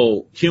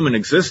physical human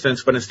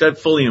existence, but instead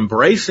fully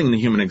embracing the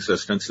human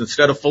existence,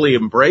 instead of fully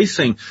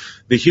embracing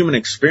the human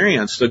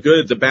experience, the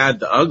good, the bad,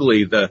 the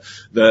ugly, the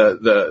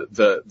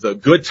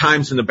good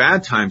times and the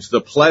bad times,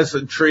 the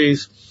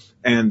pleasantries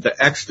and the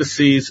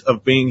ecstasies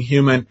of being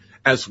human,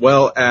 as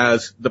well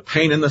as the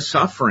pain and the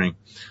suffering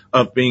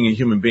of being a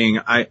human being.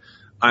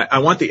 I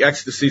want the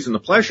ecstasies and the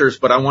pleasures,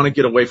 but I want to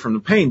get away from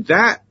the pain.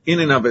 That in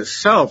and of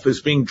itself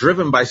is being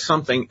driven by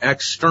something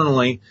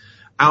externally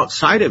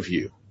outside of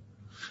you.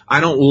 I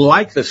don't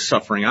like this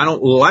suffering. I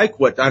don't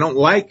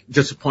like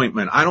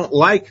disappointment. I don't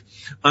like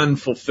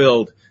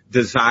unfulfilled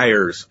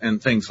desires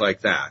and things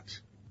like that.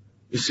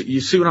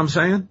 You see what I'm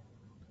saying?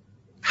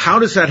 How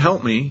does that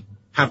help me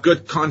have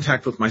good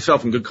contact with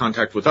myself and good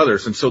contact with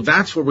others? And so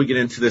that's where we get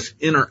into this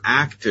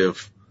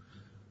interactive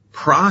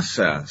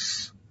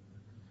process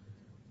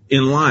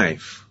in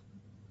life.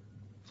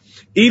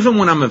 Even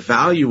when I'm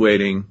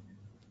evaluating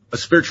a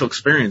spiritual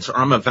experience, or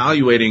I'm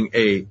evaluating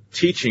a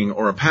teaching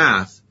or a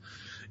path,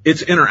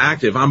 it's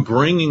interactive. I'm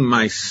bringing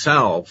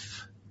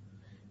myself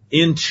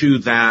into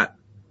that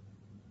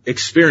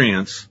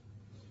experience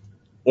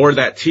or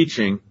that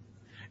teaching,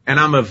 and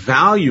I'm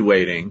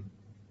evaluating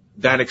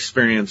that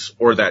experience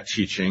or that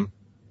teaching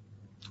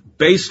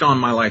based on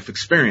my life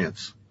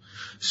experience.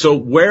 So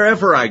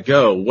wherever I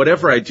go,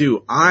 whatever I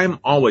do,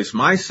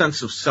 my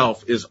sense of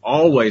self is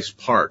always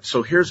part.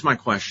 So here's my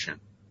question.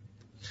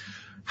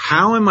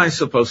 How am I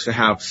supposed to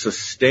have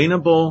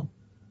sustainable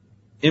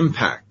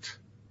impact?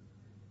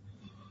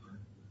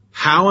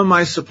 How am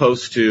I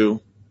supposed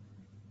to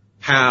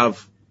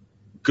have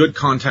good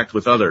contact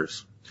with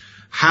others?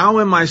 How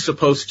am I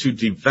supposed to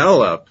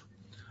develop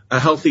a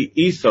healthy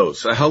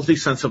ethos, a healthy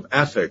sense of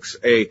ethics,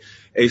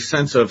 a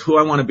sense of who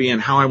I want to be and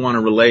how I want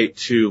to relate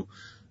to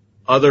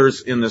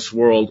others in this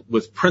world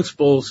with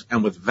principles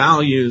and with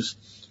values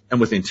and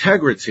with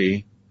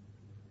integrity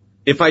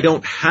if I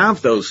don't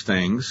have those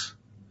things,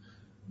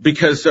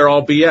 because they're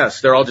all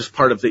BS. They're all just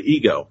part of the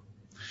ego.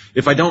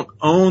 If I don't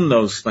own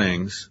those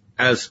things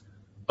as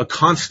a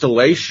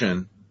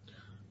constellation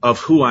of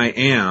who I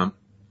am,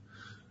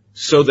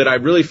 so that I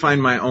really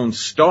find my own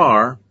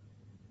star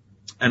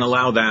and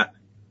allow that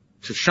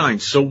to shine.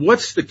 So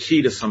what's the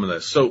key to some of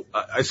this? So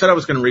I said I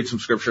was going to read some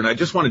scripture, and I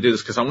just want to do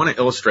this because I want to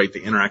illustrate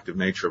the interactive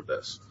nature of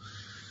this.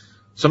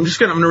 So I'm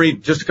going to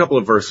read just a couple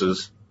of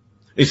verses.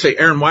 You say,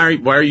 Aaron, why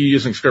are you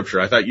using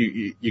scripture? I thought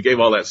you gave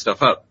all that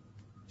stuff up.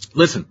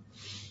 Listen,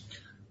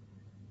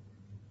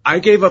 I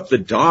gave up the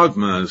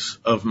dogmas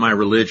of my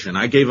religion.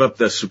 I gave up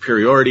the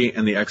superiority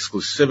and the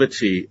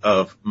exclusivity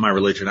of my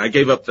religion. I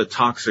gave up the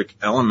toxic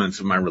elements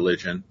of my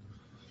religion.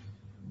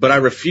 But I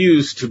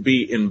refuse to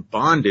be in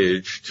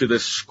bondage to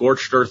this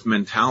scorched earth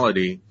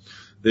mentality,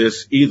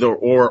 this either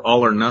or,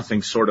 all or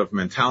nothing sort of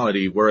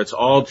mentality where it's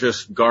all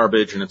just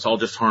garbage and it's all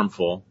just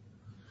harmful.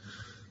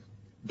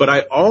 But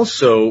I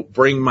also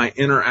bring my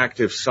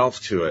interactive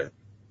self to it.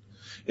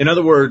 In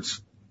other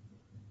words,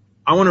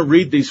 I want to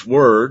read these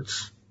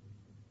words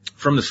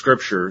from the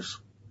scriptures,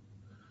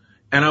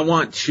 and I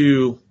want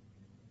to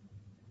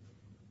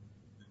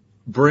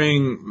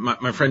bring,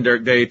 my friend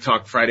Derek Day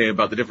talked Friday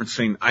about the difference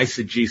between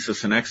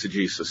eisegesis and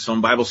exegesis. So in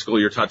Bible school,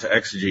 you're taught to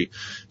exegete,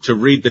 to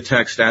read the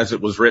text as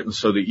it was written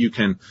so that you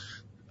can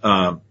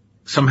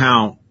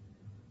somehow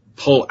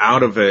pull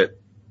out of it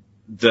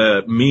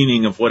the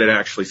meaning of what it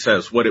actually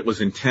says, what it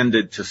was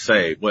intended to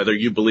say, whether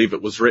you believe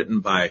it was written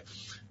by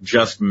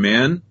just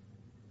men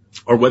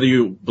or whether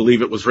you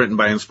believe it was written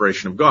by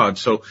inspiration of God.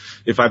 So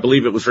if I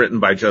believe it was written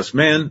by just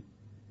men,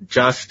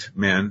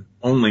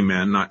 only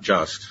men, not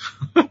just.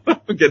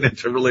 I'm getting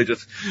into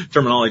religious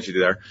terminology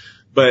there.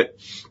 But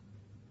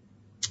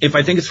if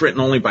I think it's written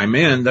only by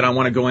men, then I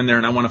want to go in there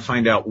and I want to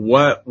find out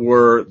what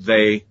were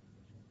they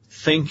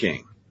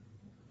thinking,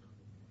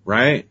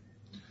 right?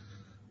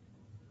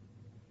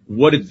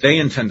 What did they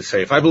intend to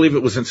say? If I believe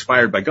it was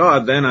inspired by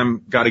God, then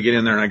I'm got to get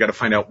in there and I got to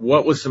find out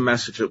what was the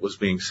message that was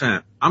being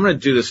sent. I'm going to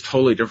do this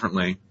totally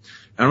differently.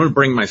 And I'm going to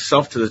bring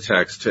myself to the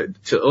text to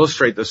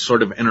illustrate this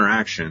sort of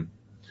interaction.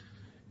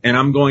 And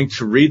I'm going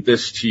to read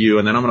this to you,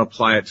 and then I'm going to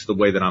apply it to the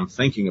way that I'm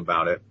thinking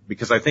about it,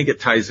 because I think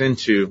it ties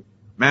into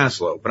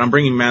Maslow. But I'm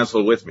bringing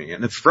Maslow with me,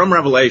 and it's from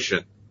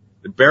Revelation.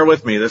 Bear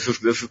with me. This is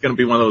going to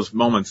be one of those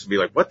moments to be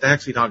like, what the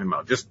heck's he talking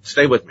about? Just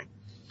stay with me.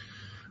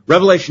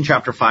 Revelation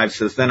chapter 5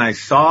 says, Then I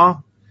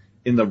saw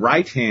in the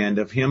right hand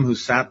of him who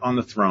sat on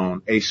the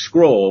throne a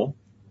scroll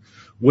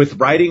with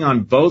writing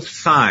on both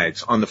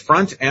sides, on the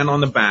front and on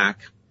the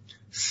back,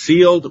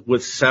 sealed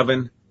with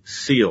 7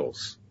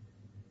 seals.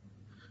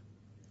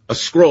 A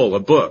scroll, a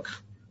book,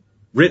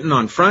 written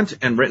on front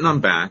and written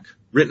on back,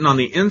 written on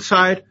the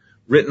inside,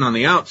 written on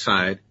the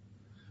outside,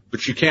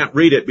 but you can't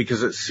read it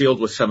because it's sealed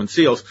with 7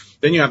 seals.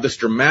 Then you have this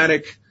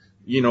dramatic,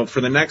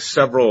 for the next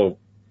several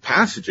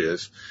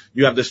passages,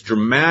 you have this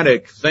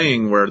dramatic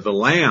thing where the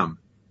Lamb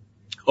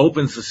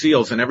opens the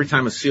seals, and every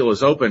time a seal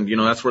is opened,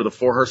 that's where the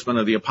 4 horsemen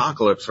of the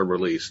apocalypse are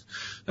released.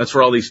 That's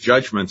where all these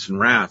judgments and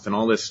wrath and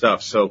all this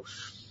stuff. So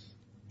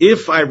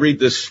if I read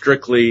this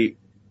strictly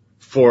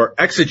for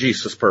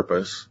exegesis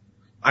purpose,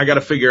 I got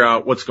to figure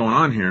out what's going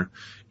on here.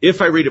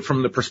 If I read it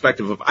from the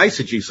perspective of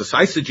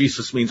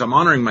eisegesis means I'm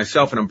honoring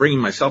myself and I'm bringing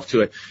myself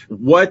to it.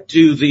 What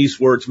do these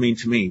words mean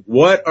to me?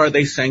 What are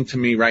they saying to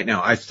me right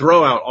now? I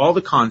throw out all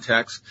the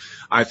context.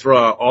 I throw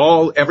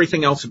out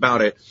everything else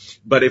about it.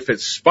 But if it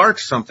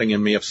sparks something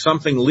in me, if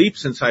something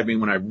leaps inside me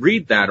when I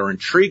read that or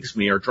intrigues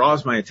me or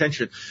draws my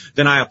attention,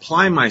 then I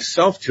apply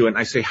myself to it and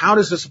I say, how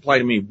does this apply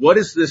to me? What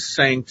is this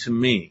saying to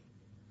me?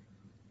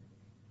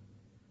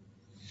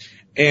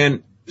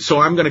 And so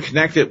I'm going to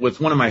connect it with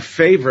one of my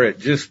favorite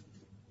just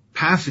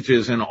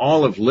passages in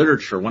all of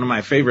literature, one of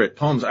my favorite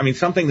poems. I mean,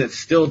 something that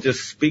still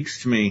just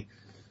speaks to me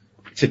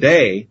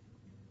today.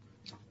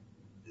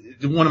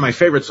 One of my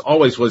favorites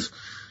always was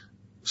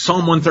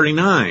Psalm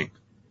 139.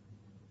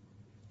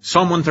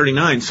 Psalm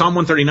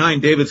 139,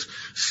 David's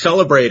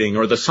celebrating,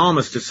 or the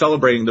psalmist is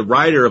celebrating, the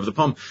writer of the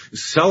poem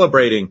is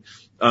celebrating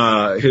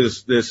the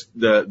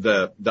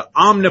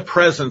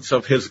omnipresence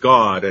of his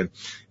God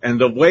and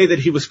the way that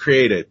he was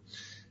created.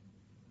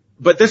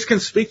 But this can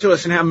speak to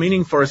us and have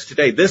meaning for us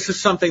today. This is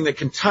something that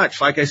can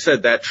touch, like I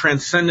said, that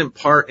transcendent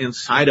part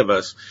inside of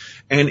us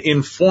and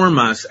inform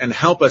us and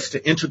help us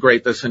to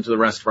integrate this into the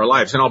rest of our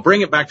lives. And I'll bring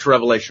it back to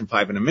Revelation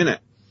 5 in a minute.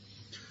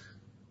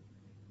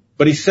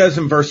 But he says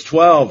in verse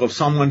 12 of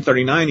Psalm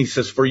 139, he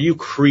says, For you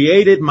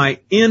created my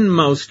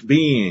inmost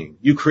being.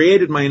 You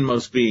created my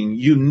inmost being.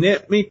 You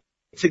knit me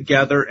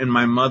together in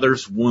my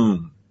mother's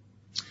womb.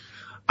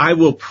 I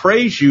will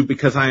praise you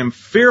because I am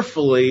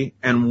fearfully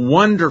and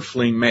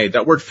wonderfully made.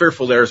 That word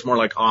fearful there is more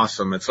like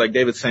awesome. It's like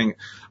David saying,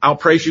 I'll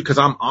praise you because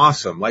I'm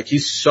awesome. Like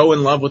he's so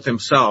in love with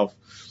himself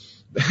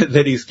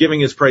that he's giving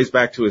his praise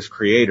back to his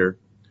creator.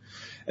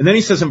 And then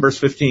he says in verse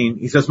 15,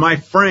 he says, my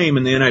frame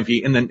in the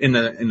NIV,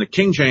 in the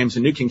King James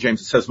and New King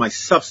James, it says my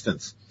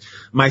substance.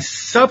 My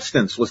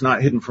substance was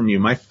not hidden from you.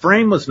 My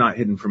frame was not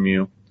hidden from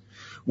you.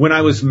 When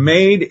I was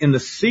made in the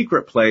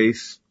secret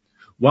place,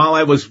 while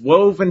I was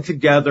woven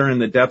together in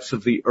the depths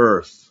of the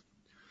earth,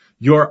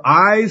 your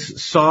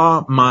eyes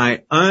saw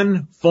my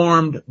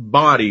unformed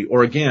body,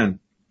 or again,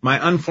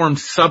 my unformed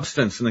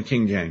substance in the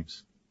King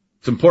James.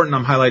 It's important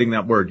I'm highlighting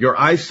that word. Your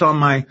eyes saw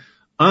my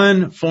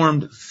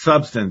unformed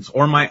substance,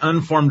 or my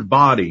unformed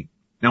body.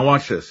 Now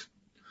watch this.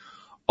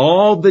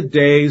 All the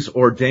days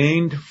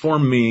ordained for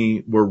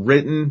me were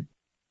written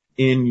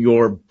in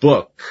your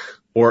book,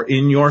 or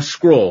in your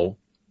scroll,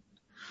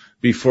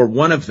 before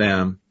one of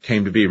them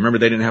came to be. Remember,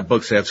 they didn't have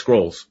books, they had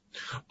scrolls.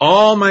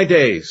 All my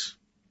days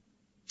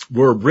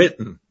were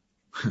written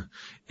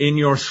in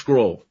your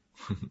scroll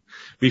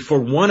before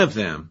one of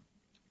them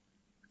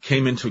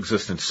came into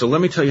existence. So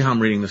let me tell you how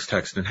I'm reading this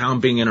text and how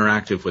I'm being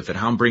interactive with it,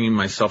 how I'm bringing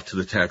myself to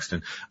the text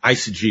and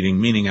eisegeting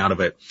meaning out of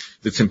it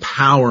that's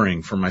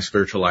empowering for my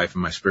spiritual life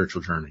and my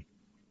spiritual journey.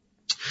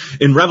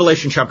 In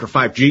Revelation chapter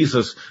 5,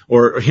 Jesus,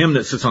 or him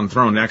that sits on the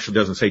throne, it actually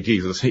doesn't say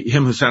Jesus,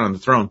 him who sat on the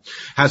throne,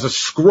 has a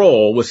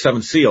scroll with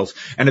 7 seals,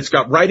 and it's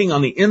got writing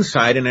on the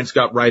inside and it's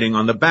got writing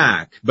on the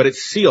back, but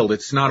it's sealed,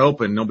 it's not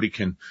open, nobody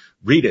can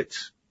read it.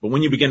 But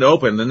when you begin to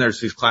open, then there's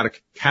these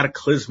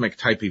cataclysmic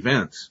type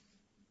events.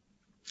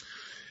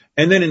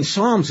 And then in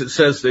Psalms it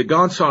says that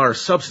God saw our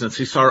substance,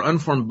 he saw our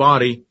unformed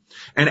body.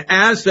 And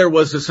as there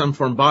was this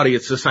unformed body,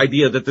 it's this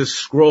idea that this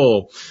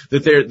scroll,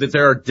 that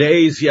there are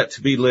days yet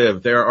to be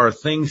lived, there are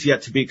things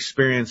yet to be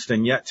experienced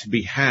and yet to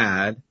be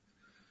had,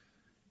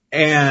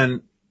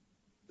 and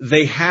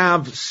they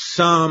have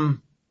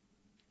some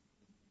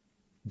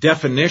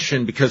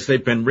definition because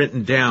they've been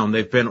written down,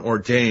 they've been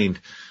ordained,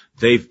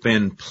 they've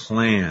been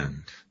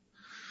planned.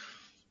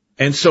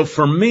 And so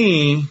for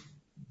me,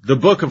 the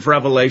book of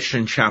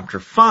Revelation chapter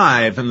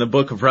 5 and the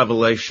book of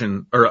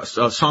Revelation, or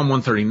Psalm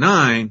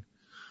 139,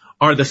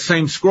 are the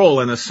same scroll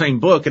and the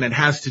same book, and it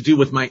has to do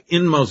with my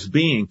inmost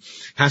being,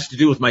 has to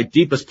do with my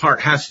deepest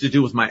part, has to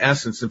do with my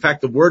essence. In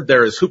fact, the word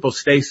there is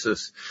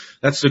hypostasis.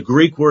 That's the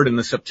Greek word in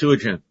the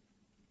Septuagint.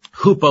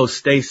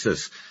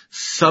 Hypostasis,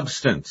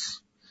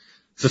 substance.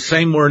 It's the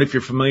same word if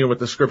you're familiar with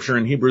the scripture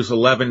in Hebrews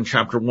 11,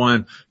 chapter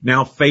 1.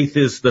 Now faith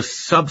is the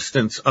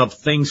substance of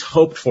things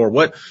hoped for.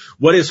 What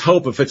is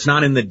hope if it's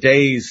not in the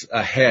days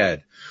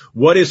ahead?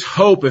 What is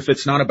hope if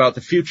it's not about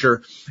the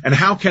future? And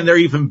how can there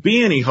even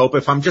be any hope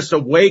if I'm just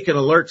awake and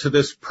alert to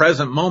this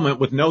present moment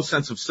with no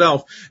sense of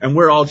self and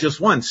we're all just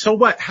one? So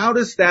what? How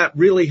does that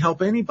really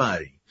help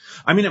anybody?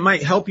 I mean, it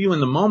might help you in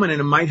the moment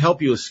and it might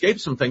help you escape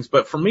some things,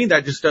 but for me,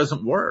 that just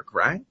doesn't work,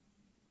 right?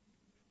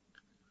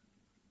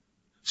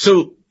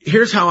 So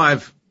here's how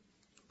I've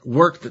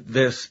worked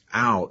this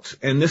out.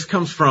 And this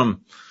comes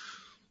from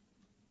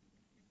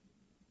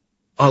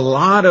a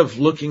lot of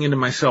looking into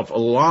myself, a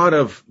lot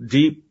of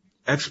deep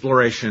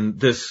exploration,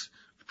 this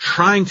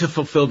trying to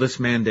fulfill this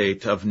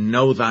mandate of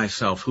know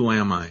thyself. Who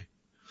am I?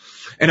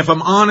 And if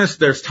I'm honest,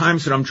 there's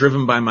times that I'm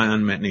driven by my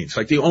unmet needs.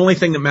 Like the only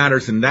thing that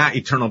matters in that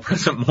eternal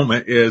present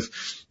moment is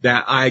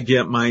that I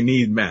get my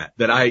need met,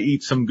 that I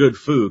eat some good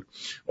food,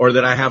 or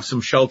that I have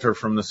some shelter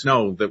from the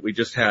snow that we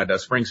just had, a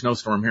spring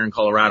snowstorm here in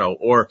Colorado,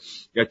 or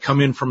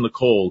come in from the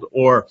cold,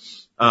 or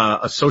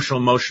a social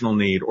emotional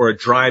need, or a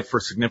drive for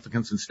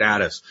significance and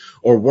status,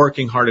 or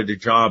working hard at a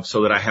job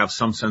so that I have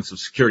some sense of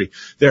security.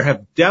 There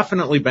have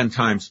definitely been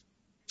times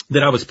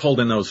that I was pulled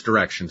in those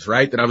directions,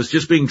 right? That I was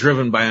just being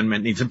driven by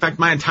unmet needs. In fact,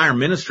 my entire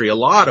ministry, a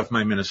lot of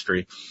my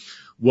ministry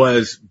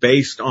was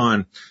based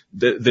on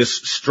this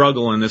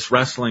struggle and this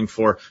wrestling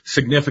for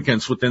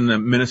significance within the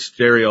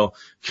ministerial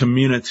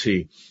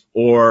community,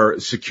 or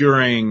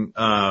securing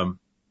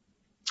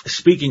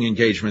speaking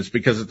engagements,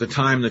 because at the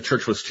time the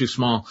church was too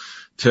small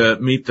to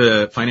meet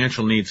the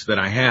financial needs that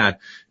I had.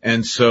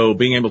 And so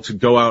being able to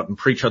go out and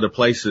preach other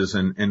places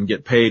and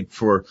get paid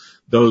for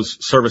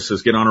those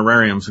services, get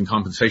honorariums and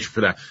compensation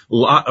for that,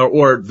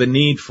 or the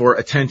need for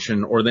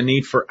attention, or the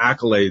need for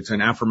accolades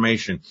and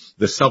affirmation,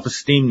 the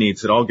self-esteem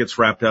needs, it all gets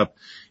wrapped up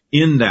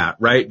in that,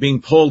 right?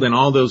 Being pulled in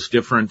all those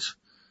different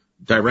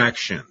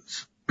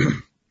directions.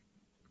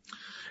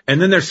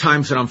 And then there's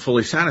times that I'm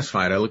fully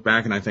satisfied. I look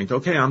back and I think,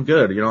 okay, I'm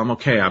good. I'm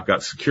okay. I've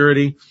got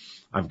security.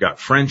 I've got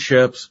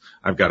friendships.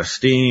 I've got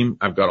esteem.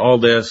 I've got all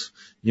this.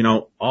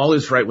 All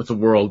is right with the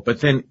world.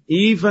 But then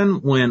even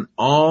when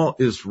all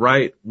is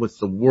right with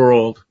the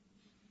world,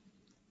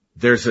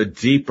 there's a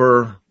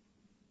deeper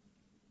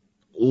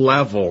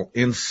level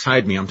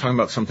inside me. I'm talking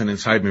about something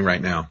inside me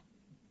right now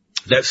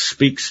that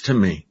speaks to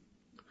me,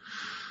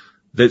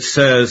 that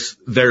says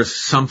there's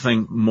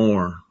something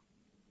more,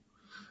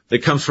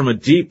 that comes from a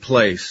deep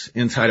place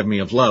inside of me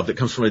of love, that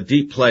comes from a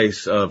deep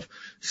place of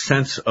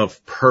sense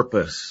of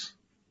purpose,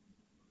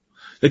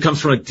 that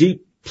comes from a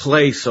deep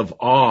place of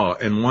awe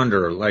and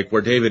wonder, like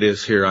where David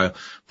is here. I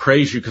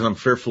praise you because I'm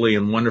fearfully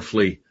and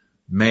wonderfully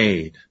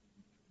made.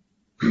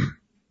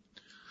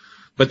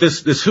 But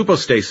this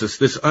hypostasis,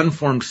 this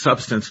unformed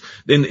substance,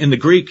 in the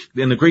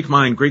Greek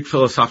mind, Greek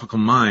philosophical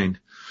mind,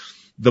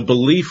 the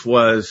belief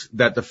was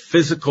that the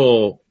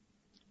physical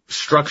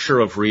structure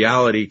of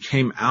reality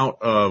came out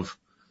of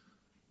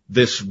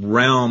this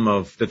realm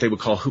that they would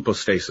call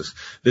hypostasis,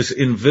 this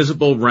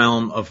invisible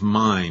realm of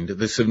mind,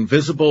 this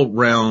invisible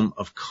realm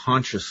of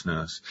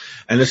consciousness.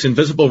 And this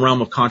invisible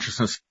realm of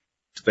consciousness,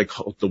 they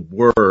call it the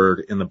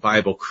Word in the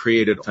Bible,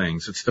 created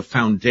things. It's the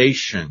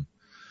foundation.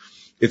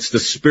 It's the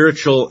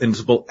spiritual,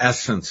 invisible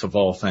essence of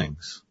all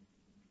things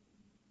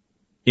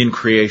in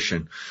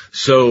creation.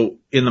 So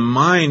in the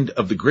mind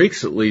of the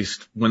Greeks, at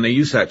least, when they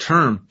use that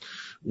term,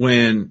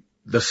 when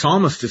the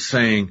psalmist is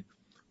saying,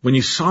 when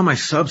you saw my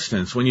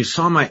substance, when you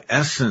saw my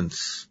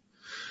essence,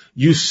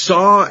 you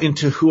saw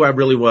into who I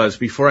really was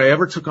before I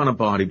ever took on a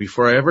body,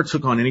 before I ever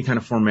took on any kind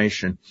of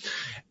formation.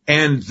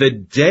 And the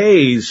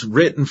days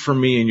written for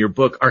me in your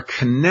book are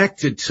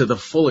connected to the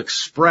full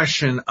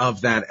expression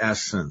of that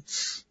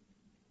essence.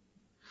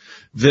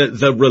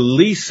 The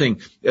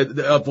releasing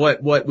of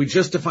what we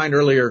just defined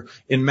earlier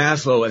in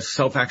Maslow as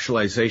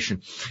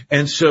self-actualization.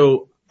 And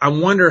so I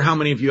wonder how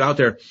many of you out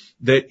there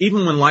that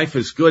even when life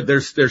is good,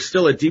 there's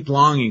still a deep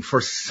longing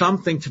for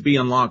something to be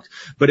unlocked,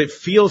 but it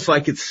feels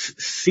like it's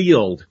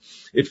sealed.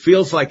 It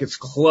feels like it's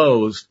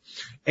closed,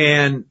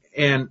 and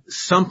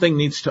something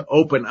needs to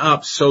open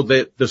up so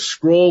that the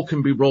scroll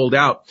can be rolled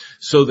out,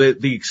 so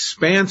that the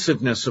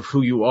expansiveness of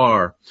who you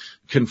are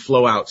can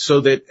flow out,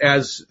 so that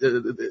as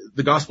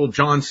the Gospel of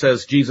John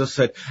says, Jesus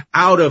said,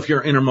 out of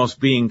your innermost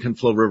being can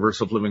flow rivers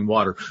of living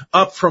water.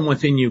 Up from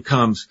within you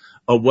comes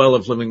a well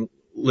of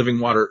living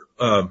water,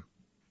 a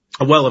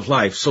well of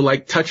life. So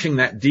like touching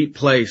that deep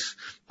place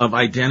of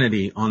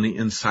identity on the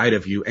inside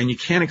of you. And you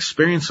can't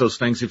experience those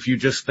things if you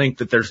just think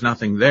that there's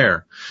nothing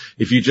there.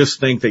 If you just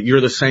think that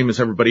you're the same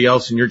as everybody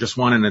else and you're just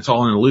one and it's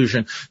all an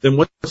illusion, then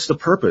what's the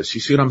purpose?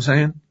 You see what I'm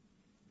saying?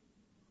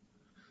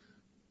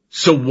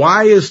 So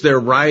why is there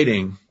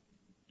writing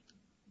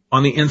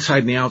on the inside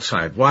and the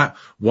outside?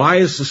 Why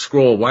is the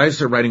scroll, why is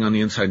there writing on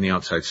the inside and the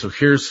outside? So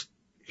here's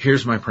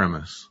my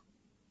premise.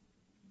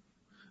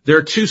 There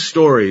are two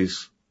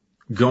stories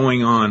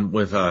going on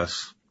with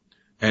us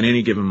at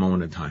any given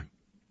moment in time.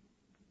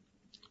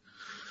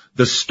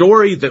 The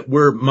story that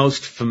we're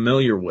most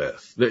familiar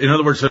with, in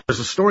other words, there's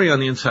a story on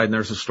the inside and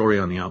there's a story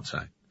on the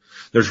outside.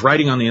 There's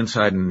writing on the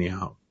inside and the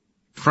out,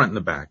 front and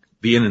the back,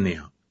 the in and the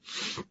out.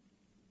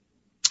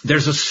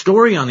 There's a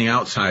story on the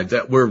outside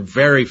that we're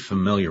very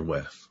familiar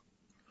with.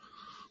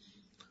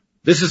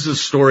 This is the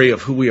story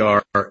of who we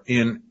are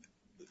in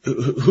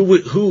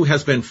who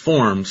has been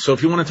formed. So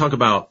if you want to talk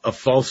about a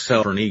false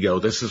self or an ego,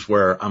 this is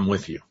where I'm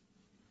with you.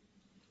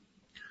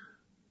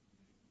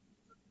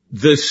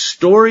 The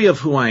story of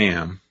who I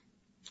am,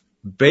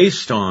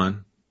 based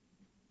on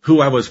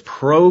who I was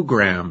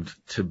programmed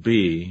to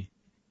be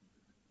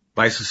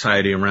by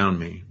society around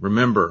me.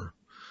 Remember,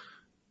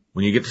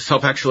 when you get to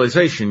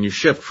self-actualization, you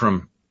shift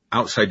from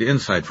outside to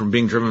inside, from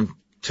being driven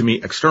to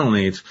meet external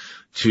needs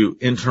to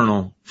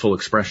internal full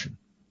expression.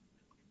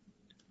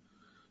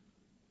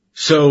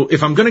 So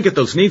if I'm going to get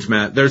those needs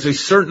met, there's a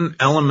certain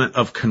element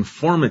of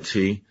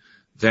conformity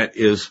that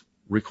is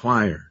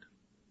required.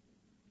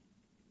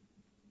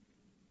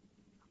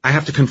 I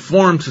have to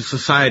conform to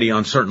society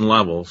on certain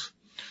levels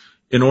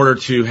in order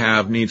to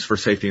have needs for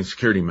safety and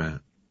security met.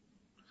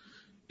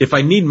 If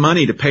I need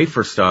money to pay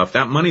for stuff,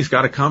 that money's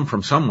got to come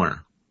from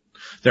somewhere.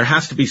 There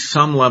has to be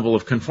some level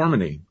of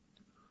conformity.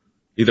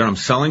 Either I'm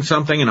selling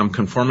something and I'm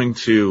conforming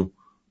to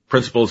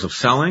principles of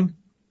selling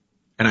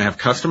and I have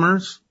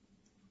customers.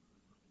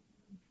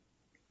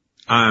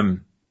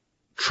 I'm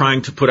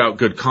trying to put out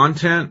good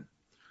content,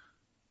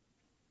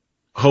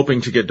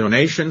 hoping to get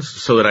donations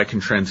so that I can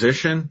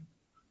transition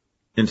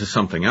into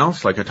something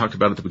else, like I talked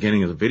about at the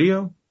beginning of the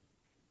video.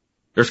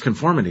 There's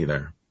conformity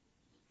there.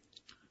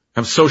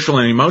 Have social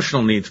and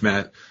emotional needs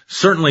met.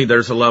 Certainly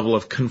there's a level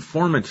of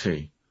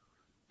conformity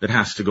that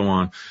has to go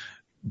on.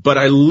 But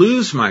I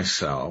lose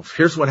myself.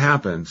 Here's what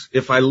happens.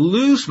 If I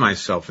lose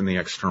myself in the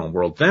external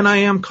world, then I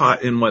am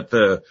caught in what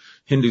the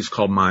Hindus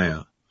call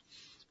Maya,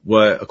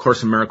 what A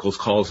Course in Miracles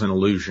calls an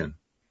illusion.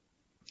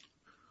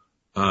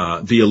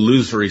 The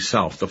illusory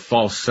self, the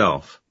false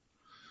self.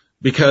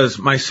 Because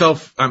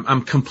myself,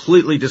 I'm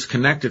completely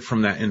disconnected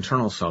from that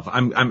internal self.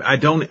 I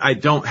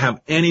don't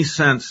have any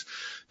sense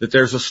that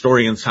there's a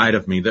story inside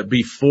of me, that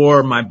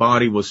before my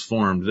body was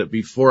formed, that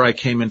before I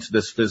came into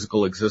this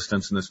physical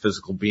existence and this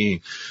physical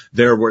being,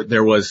 there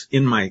was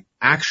in my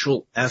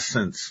actual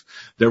essence,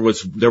 there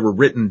were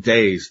written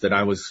days that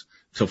I was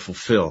to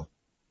fulfill.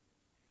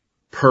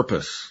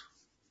 Purpose,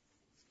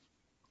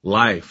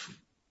 life,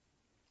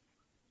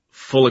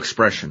 full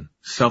expression,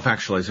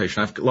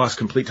 self-actualization. I've lost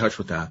complete touch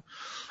with that.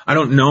 I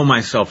don't know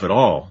myself at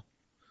all.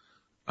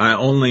 I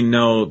only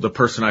know the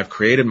person I've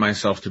created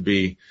myself to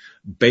be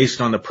based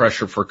on the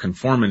pressure for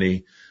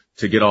conformity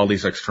to get all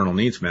these external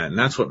needs met. And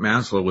that's what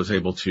Maslow was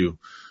able to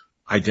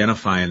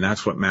identify, and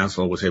that's what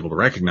Maslow was able to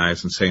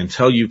recognize and say,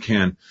 until you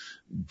can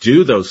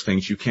do those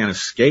things, you can't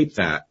escape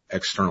that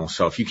external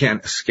self. You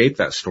can't escape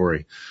that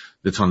story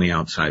that's on the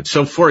outside.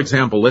 So, for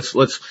example,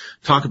 let's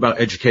talk about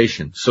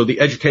education. So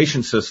the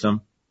education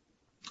system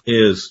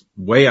is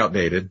way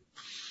outdated.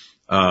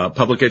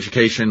 Public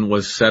education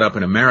was set up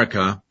in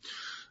America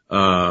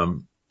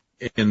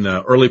in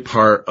the early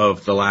part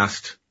of the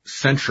last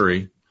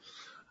century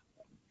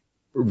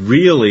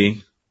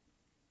really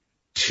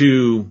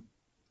to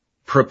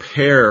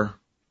prepare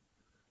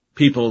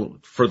people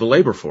for the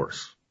labor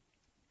force.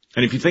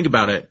 And if you think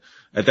about it,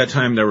 at that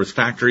time there was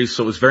factories,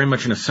 so it was very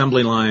much an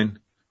assembly line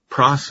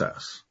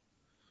process.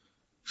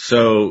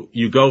 So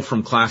you go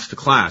from class to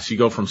class, you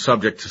go from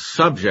subject to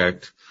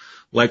subject,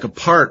 like a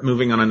part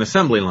moving on an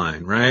assembly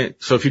line, right?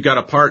 So if you've got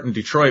a part in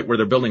Detroit where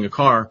they're building a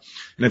car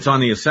and it's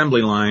on the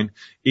assembly line,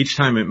 each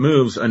time it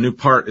moves, a new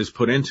part is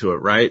put into it,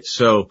 right?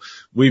 So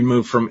we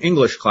move from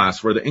English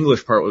class where the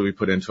English part would be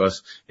put into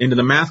us, into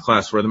the math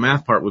class where the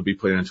math part would be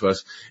put into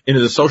us,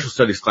 into the social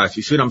studies class.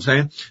 You see what I'm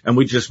saying? And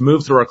we just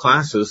move through our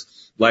classes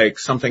like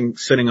something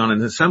sitting on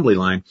an assembly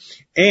line.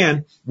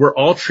 And we're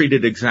all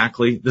treated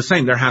exactly the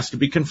same. There has to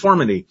be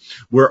conformity.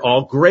 We're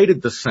all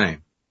graded the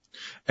same.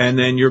 And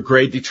then your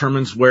grade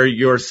determines where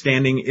your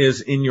standing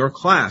is in your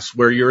class,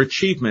 where your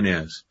achievement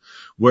is,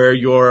 where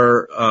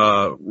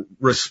your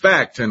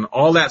respect and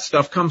all that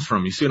stuff comes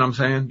from. You see what I'm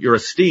saying? Your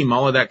esteem,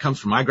 all of that comes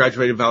from. I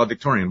graduated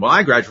valedictorian. Well,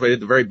 I graduated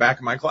the very back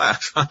of my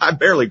class. I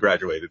barely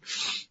graduated.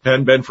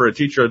 Hadn't been for a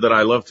teacher that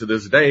I love to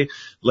this day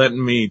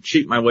letting me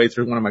cheat my way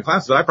through one of my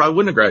classes, I probably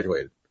wouldn't have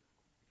graduated.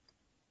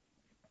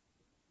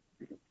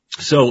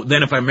 So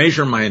then if I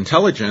measure my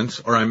intelligence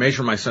or I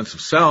measure my sense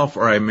of self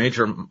or I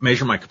measure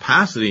my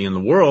capacity in the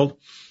world,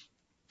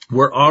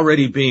 we're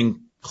already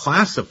being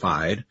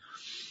classified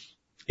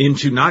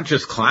into not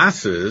just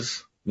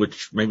classes,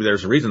 which maybe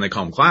there's a reason they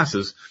call them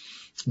classes,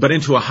 but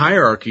into a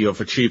hierarchy of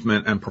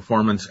achievement and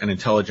performance and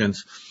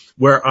intelligence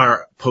where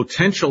our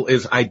potential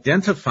is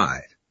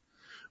identified,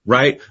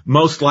 right?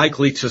 Most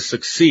likely to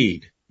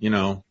succeed, you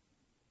know.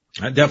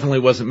 That definitely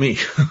wasn't me.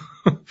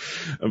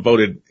 I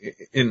voted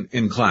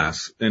in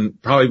class and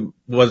probably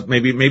was,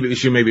 maybe it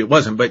was you, maybe it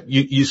wasn't, but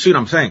you see what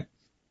I'm saying?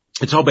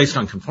 It's all based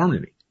on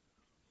conformity.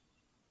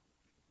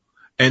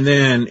 And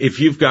then if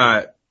you've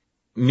got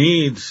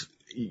needs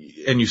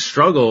and you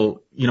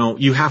struggle, you know,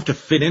 you have to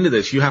fit into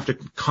this. You have to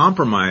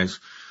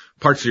compromise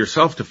parts of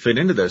yourself to fit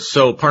into this.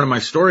 So part of my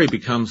story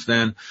becomes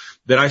then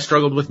that I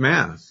struggled with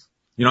math.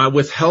 You know, I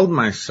withheld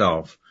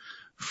myself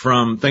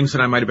from things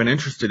that I might have been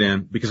interested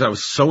in because I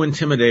was so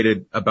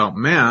intimidated about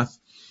math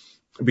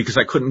because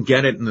I couldn't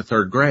get it in the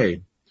third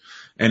grade.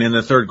 And in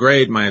the third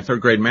grade, my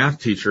third grade math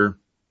teacher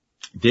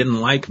didn't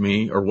like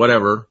me or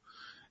whatever.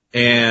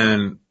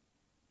 And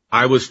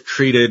I was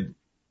treated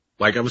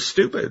like I was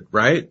stupid,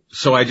 right?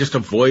 So I just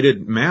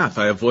avoided math.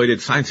 I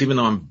avoided science, even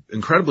though I'm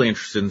incredibly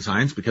interested in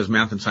science because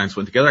math and science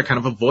went together. I kind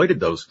of avoided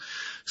those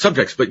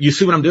subjects. But you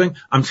see what I'm doing?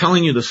 I'm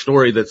telling you the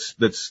story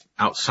that's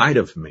outside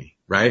of me,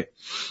 right?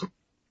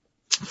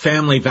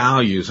 Family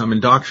values. I'm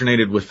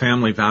indoctrinated with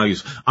family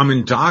values. I'm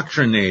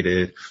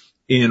indoctrinated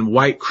in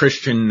white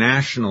Christian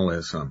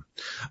nationalism.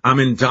 I'm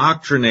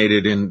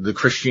indoctrinated in the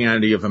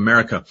Christianity of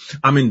America.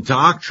 I'm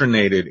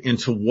indoctrinated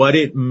into what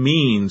it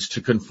means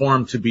to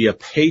conform to be a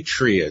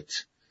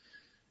patriot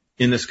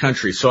in this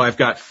country. So I've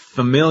got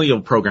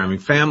familial programming,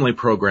 family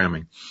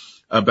programming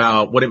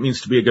about what it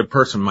means to be a good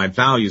person, my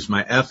values,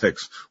 my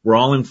ethics. We're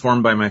all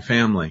informed by my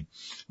family.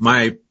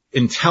 My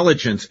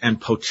intelligence and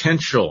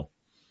potential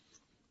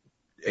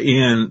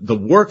in the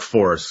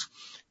workforce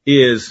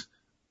is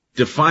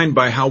defined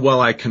by how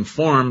well I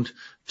conformed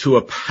to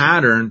a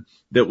pattern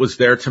that was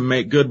there to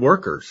make good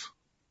workers.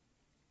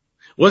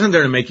 It wasn't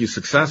there to make you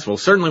successful.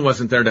 Certainly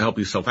wasn't there to help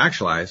you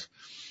self-actualize.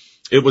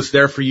 It was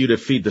there for you to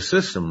feed the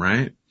system,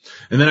 right?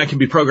 And then I can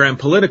be programmed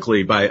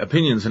politically by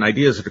opinions and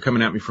ideas that are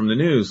coming at me from the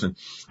news. And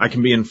I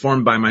can be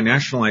informed by my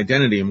national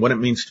identity and what it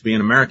means to be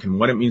an American,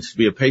 what it means to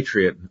be a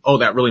patriot. Oh,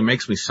 that really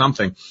makes me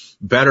something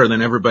better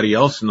than everybody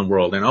else in the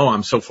world. And oh,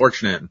 I'm so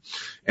fortunate.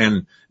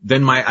 And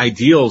then my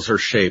ideals are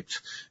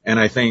shaped. And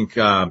I think,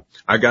 I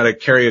got to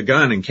carry a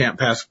gun and can't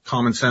pass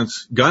common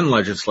sense gun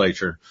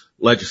legislation.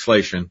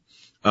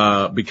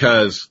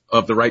 Because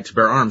of the right to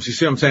bear arms. You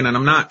see what I'm saying? And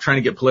I'm not trying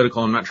to get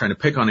political. I'm not trying to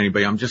pick on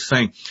anybody. I'm just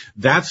saying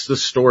that's the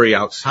story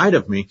outside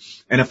of me.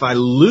 And if I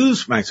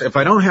lose myself, if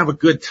I don't have a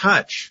good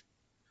touch.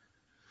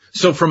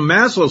 So from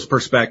Maslow's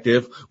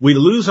perspective, we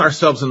lose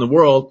ourselves in the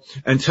world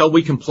until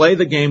we can play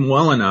the game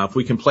well enough.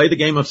 We can play the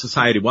game of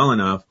society well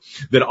enough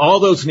that all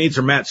those needs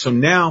are met. So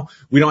now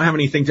we don't have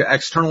anything to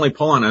externally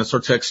pull on us or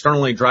to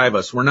externally drive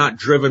us. We're not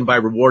driven by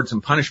rewards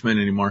and punishment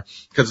anymore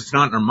because it's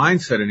not in our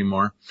mindset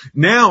anymore.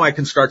 Now I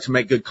can start to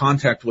make good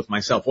contact with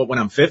myself. What, when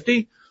I'm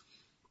 50?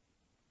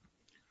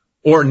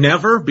 Or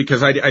never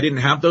because I didn't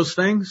have those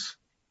things?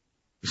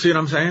 You see what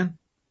I'm saying?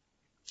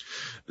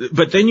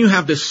 But then you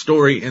have this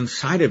story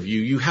inside of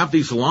you. You have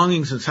these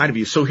longings inside of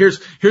you. So here's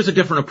a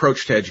different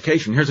approach to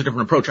education. Here's a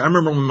different approach. I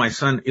remember when my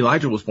son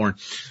Elijah was born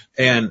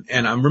and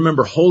I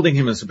remember holding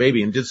him as a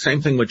baby and did the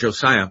same thing with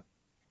Josiah.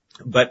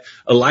 But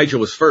Elijah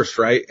was first,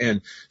 right?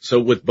 And so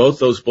with both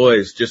those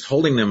boys, just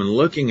holding them and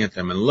looking at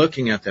them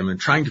and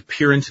trying to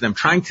peer into them,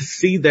 trying to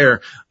see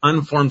their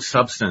unformed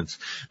substance,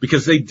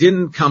 because they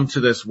didn't come to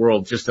this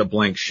world just a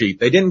blank sheet.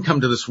 They didn't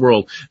come to this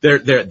world.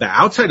 The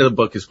outside of the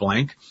book is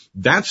blank.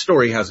 That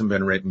story hasn't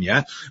been written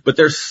yet, but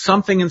there's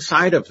something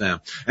inside of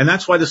them. And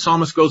that's why the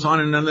psalmist goes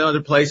on in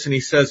another place and he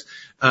says,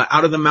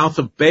 out of the mouth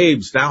of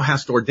babes, thou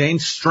hast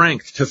ordained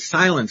strength to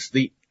silence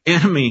the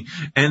enemy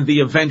and the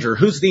avenger.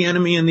 Who's the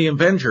enemy and the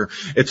avenger?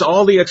 It's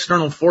all the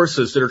external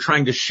forces that are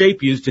trying to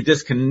shape you, to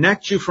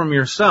disconnect you from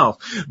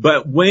yourself.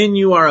 But when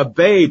you are a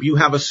babe, you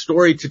have a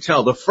story to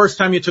tell. The first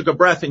time you took a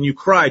breath and you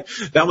cried,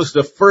 that was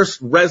the first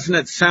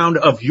resonant sound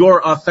of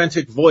your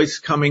authentic voice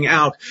coming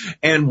out.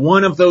 And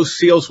one of those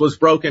seals was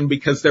broken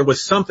because there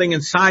was something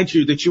inside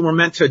you that you were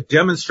meant to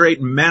demonstrate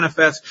and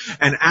manifest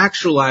and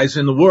actualize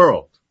in the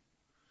world.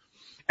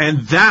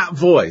 And that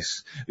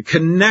voice,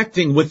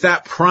 connecting with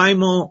that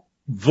primal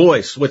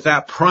voice, with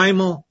that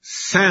primal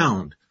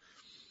sound,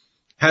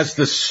 has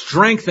the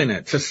strength in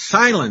it to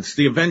silence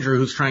the avenger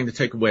who's trying to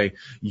take away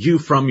you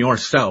from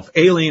yourself,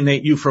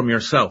 alienate you from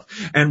yourself.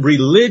 And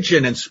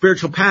religion and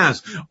spiritual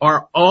paths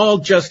are all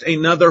just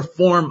another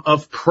form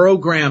of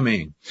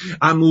programming.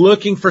 I'm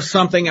looking for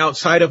something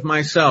outside of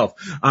myself.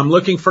 I'm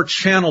looking for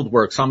channeled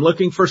works. I'm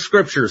looking for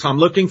scriptures. I'm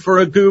looking for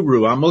a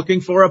guru. I'm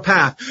looking for a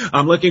path.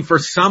 I'm looking for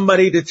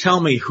somebody to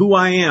tell me who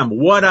I am,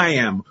 what I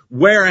am,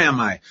 where am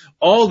I,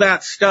 all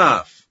that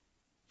stuff.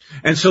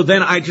 And so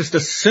then I just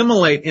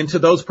assimilate into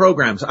those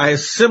programs. I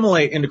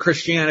assimilate into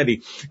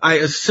Christianity. I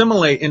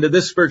assimilate into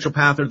this spiritual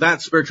path or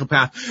that spiritual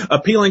path,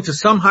 appealing to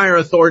some higher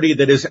authority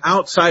that is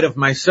outside of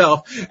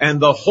myself. And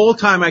the whole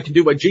time I can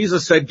do what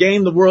Jesus said,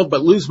 gain the world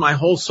but lose my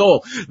whole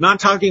soul. Not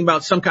talking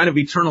about some kind of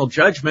eternal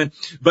judgment,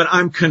 but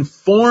I'm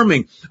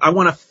conforming. I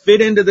want to fit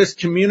into this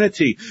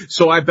community,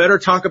 so I better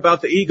talk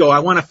about the ego. I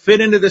want to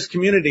fit into this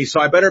community, so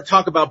I better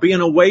talk about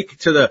being awake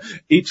to the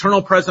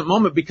eternal present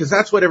moment, because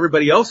that's what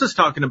everybody else is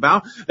talking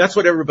about. That's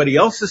what everybody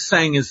else is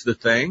saying is the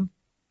thing.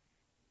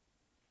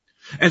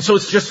 And so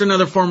it's just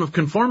another form of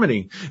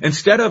conformity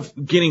instead of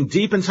getting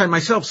deep inside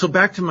myself. So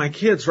back to my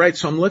kids, right?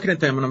 So I'm looking at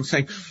them and I'm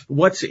saying,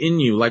 what's in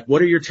you? Like,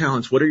 what are your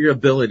talents? What are your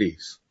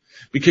abilities?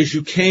 Because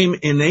you came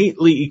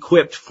innately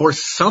equipped for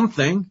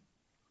something,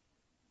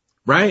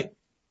 right?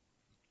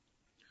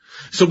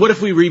 So what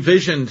if we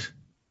revisioned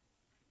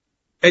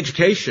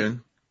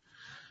education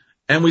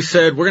and we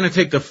said, we're going to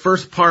take the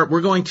first part,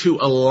 we're going to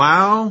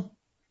allow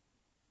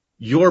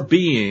your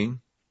being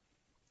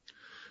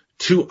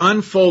to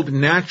unfold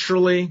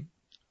naturally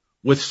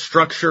with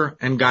structure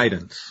and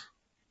guidance.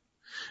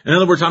 In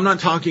other words, I'm not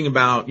talking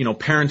about,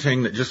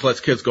 parenting that just lets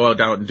kids go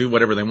out and do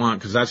whatever they want,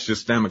 because that's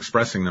just them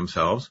expressing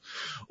themselves,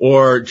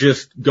 or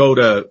just go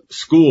to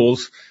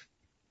schools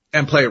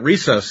and play at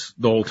recess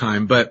the whole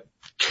time, but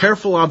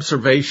careful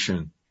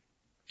observation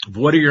of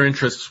what are your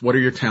interests, what are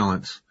your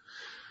talents.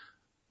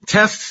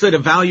 Tests that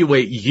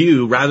evaluate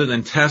you rather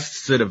than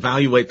tests that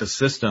evaluate the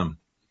system.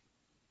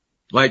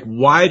 Like,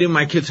 why do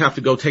my kids have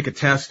to go take a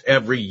test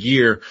every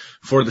year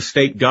for the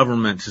state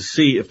government to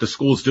see if the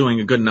school's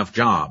doing a good enough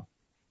job?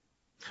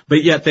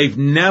 But yet they've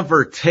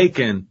never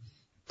taken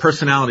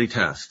personality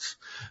tests.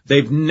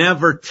 They've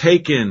never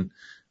taken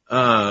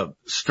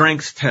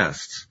strengths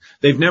tests.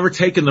 They've never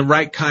taken the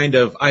right kind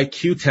of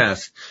IQ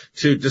test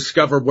to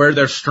discover where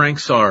their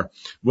strengths are,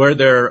 where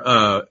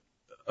their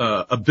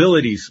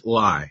abilities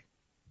lie.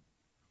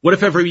 What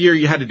if every year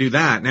you had to do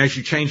that? And as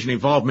you change and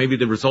evolve, maybe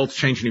the results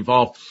change and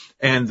evolve,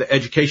 and the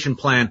education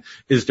plan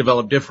is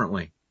developed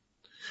differently.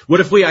 What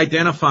if we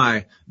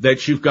identify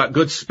that you've got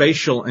good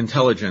spatial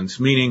intelligence,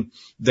 meaning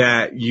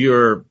that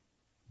you're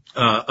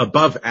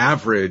above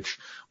average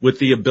with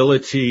the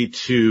ability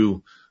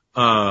to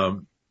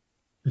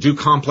do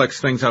complex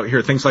things out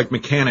here, things like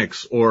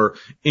mechanics or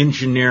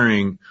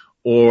engineering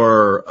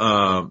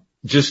or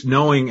just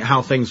knowing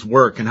how things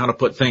work and how to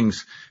put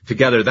things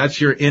together. That's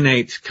your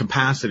innate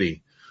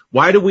capacity.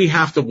 Why do we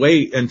have to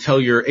wait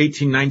until you're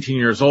 18, 19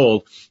 years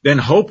old, then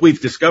hope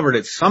we've discovered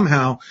it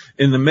somehow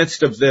in the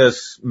midst of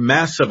this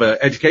mess of an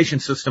education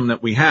system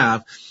that we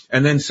have,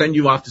 and then send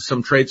you off to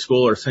some trade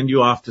school or send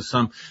you off to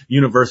some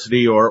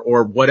university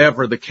or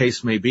whatever the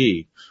case may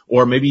be?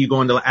 Or maybe you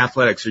go into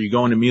athletics or you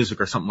go into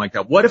music or something like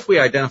that. What if we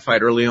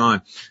identified early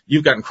on,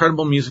 you've got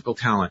incredible musical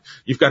talent,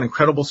 you've got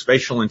incredible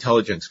spatial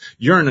intelligence,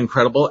 you're an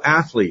incredible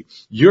athlete,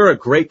 you're a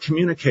great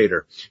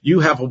communicator,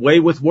 you have a way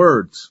with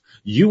words,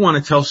 you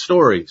want to tell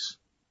stories,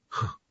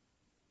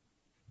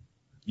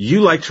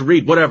 you like to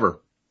read, whatever,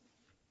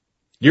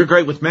 you're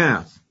great with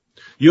math,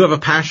 you have a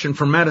passion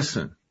for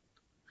medicine,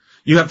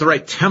 you have the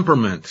right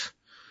temperament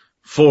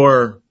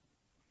for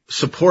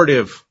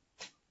supportive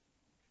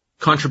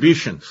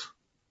contributions.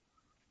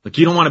 Like,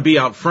 you don't want to be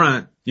out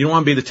front, you don't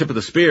want to be the tip of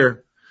the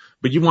spear,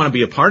 but you want to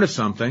be a part of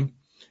something,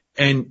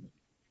 and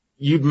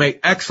you'd make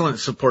excellent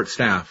support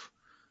staff.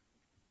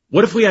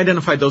 What if we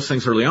identified those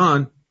things early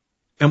on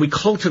and we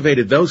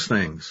cultivated those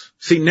things?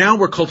 See, now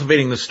we're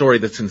cultivating the story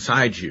that's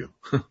inside you.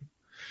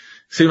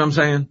 See what I'm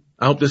saying?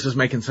 I hope this is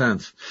making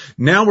sense.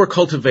 Now we're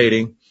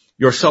cultivating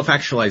your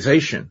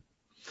self-actualization.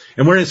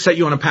 And we're going to set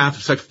you on a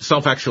path of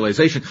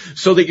self-actualization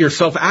so that you're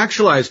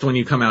self-actualized when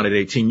you come out at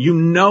 18. You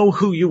know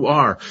who you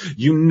are.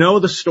 You know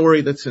the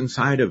story that's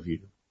inside of you.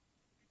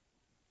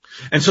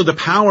 And so the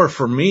power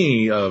for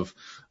me of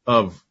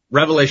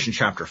Revelation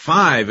chapter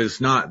 5 is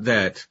not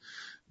that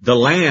the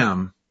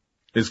Lamb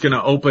is going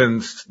to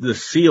open the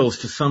seals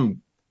to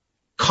some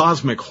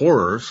cosmic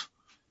horrors.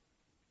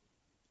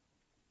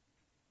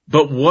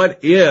 But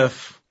what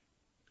if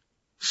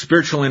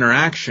spiritual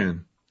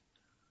interaction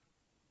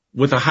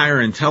with a higher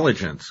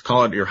intelligence,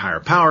 call it your higher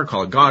power,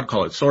 call it God,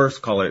 call it source,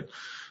 call it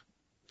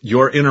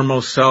your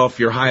innermost self,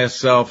 your highest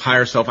self,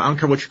 higher self, I don't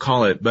care what you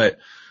call it, but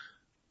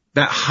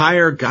that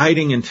higher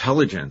guiding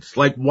intelligence.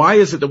 Like, why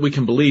is it that we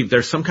can believe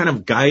there's some kind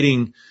of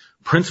guiding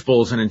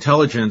principles and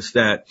intelligence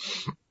that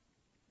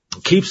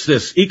keeps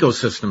this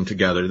ecosystem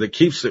together, that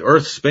keeps the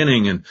earth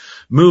spinning and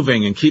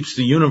moving and keeps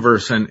the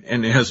universe and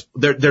it has,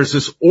 there's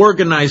this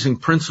organizing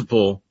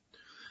principle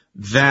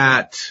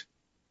that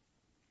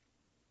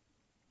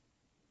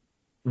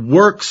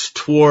works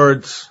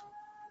towards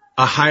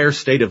a higher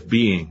state of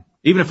being.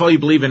 Even if all you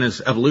believe in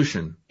is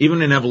evolution,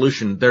 even in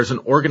evolution, there's an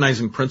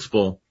organizing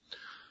principle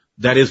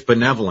that is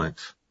benevolent.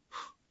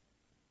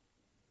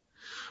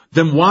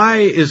 Then why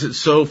is it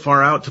so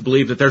far out to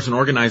believe that there's an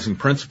organizing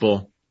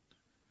principle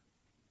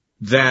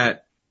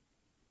that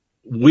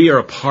we are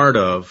a part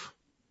of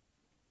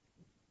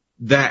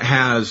that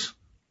has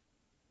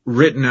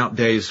written out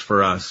days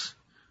for us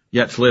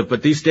yet to live?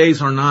 But these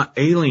days are not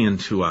alien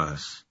to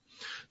us.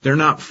 They're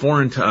not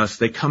foreign to us.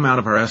 They come out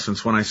of our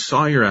essence. When I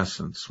saw your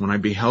essence, when I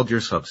beheld your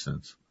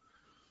substance,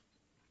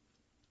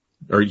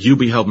 or you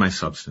beheld my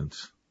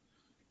substance,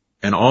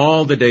 and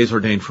all the days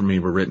ordained for me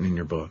were written in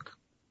your book.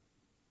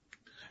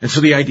 And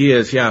so the idea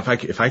is, yeah,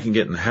 if I can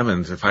get in the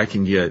heavens, if I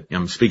can get,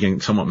 I'm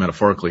speaking somewhat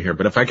metaphorically here,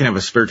 but if I can have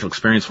a spiritual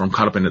experience where I'm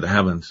caught up into the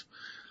heavens,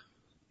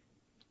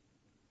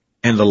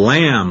 and the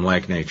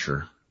Lamb-like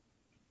nature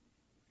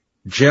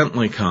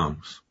gently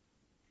comes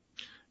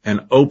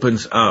and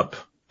opens up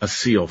a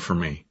seal for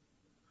me,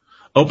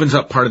 opens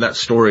up part of that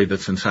story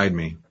that's inside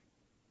me.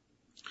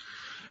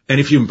 And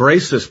if you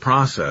embrace this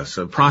process,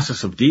 a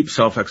process of deep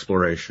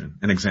self-exploration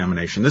and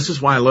examination, this is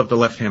why I love the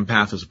left-hand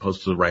path as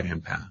opposed to the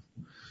right-hand path.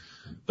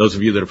 Those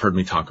of you that have heard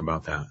me talk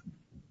about that.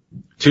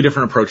 Two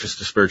different approaches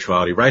to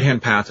spirituality.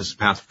 Right-hand path is the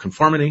path of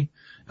conformity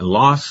and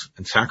loss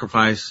and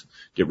sacrifice.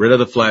 Get rid of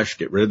the flesh,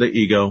 get rid of the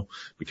ego,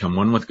 become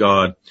one with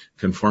God,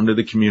 conform to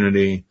the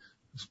community,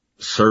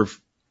 serve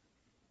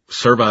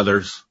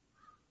others,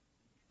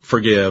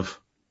 forgive,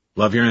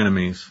 love your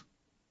enemies,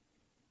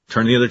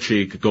 turn the other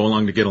cheek, go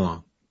along to get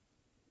along.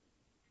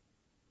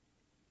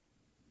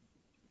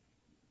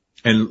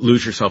 And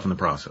lose yourself in the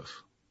process.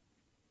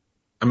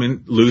 I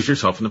mean, lose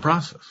yourself in the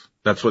process.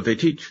 That's what they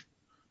teach.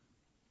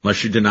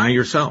 Unless you deny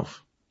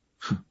yourself.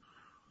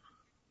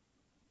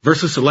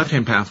 Versus the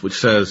left-hand path, which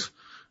says,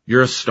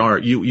 you're a star.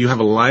 You have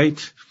a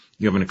light.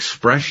 You have an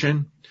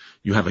expression.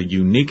 You have a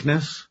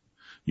uniqueness.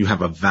 You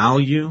have a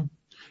value.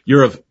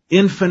 You're of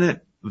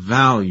infinite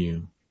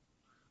value.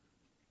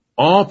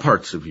 All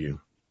parts of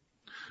you.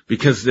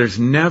 Because there's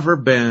never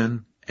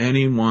been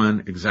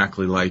anyone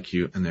exactly like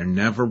you, and there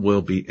never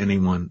will be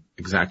anyone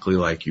exactly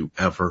like you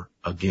ever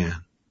again.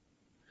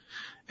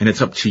 And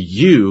it's up to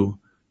you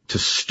to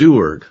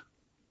steward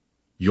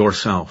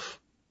yourself.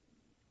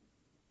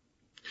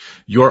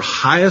 Your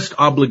highest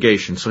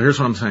obligation, so here's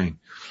what I'm saying.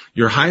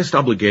 Your highest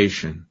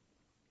obligation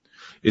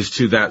is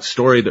to that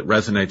story that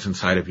resonates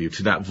inside of you,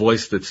 to that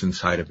voice that's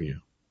inside of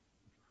you.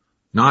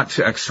 Not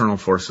to external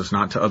forces,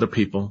 not to other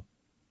people,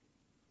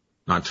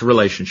 not to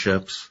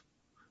relationships,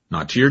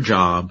 not to your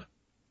job,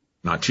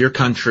 not to your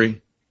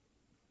country,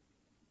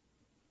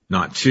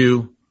 not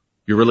to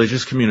your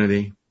religious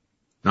community,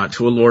 not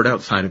to a Lord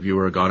outside of you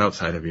or a God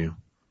outside of you.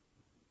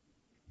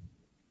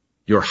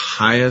 Your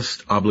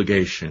highest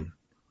obligation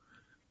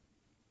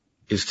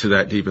is to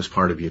that deepest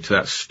part of you, to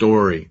that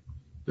story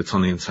that's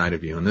on the inside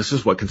of you. And this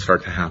is what can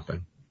start to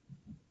happen.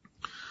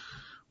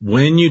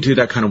 When you do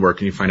that kind of work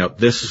and you find out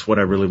this is what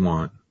I really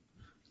want,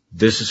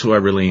 this is who I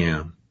really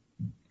am,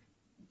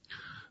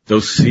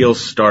 those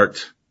seals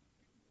start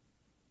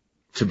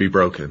to be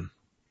broken.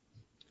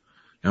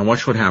 Now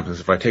watch what happens.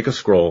 If I take a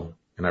scroll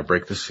and I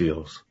break the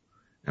seals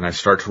and I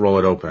start to roll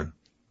it open,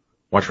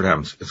 watch what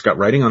happens. It's got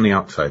writing on the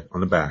outside,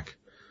 on the back.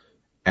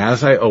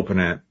 As I open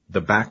it,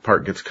 the back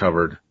part gets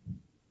covered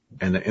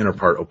and the inner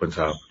part opens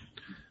up.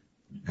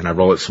 And I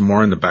roll it some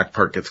more and the back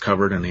part gets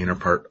covered and the inner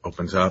part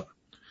opens up.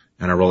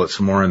 And I roll it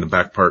some more and the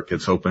back part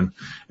gets open.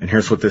 And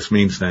here's what this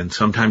means then.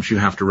 Sometimes you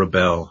have to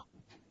rebel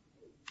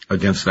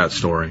against that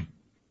story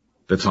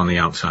that's on the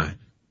outside.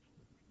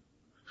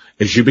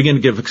 As you begin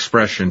to give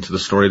expression to the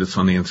story that's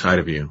on the inside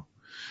of you,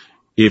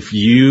 if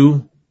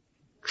you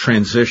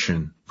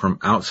transition from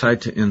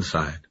outside to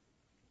inside,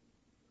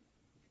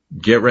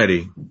 get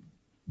ready,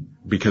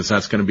 because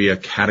that's going to be a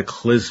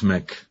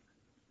cataclysmic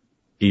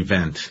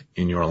event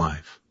in your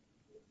life.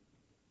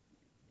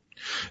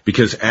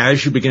 Because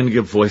as you begin to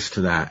give voice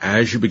to that,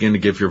 as you begin to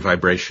give your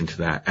vibration to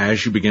that,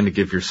 as you begin to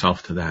give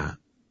yourself to that,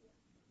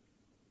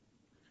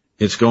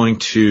 it's going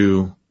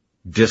to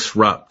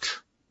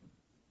disrupt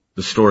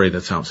the story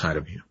that's outside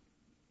of you.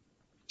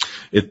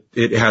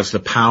 It has the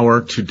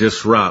power to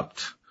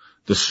disrupt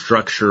the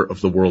structure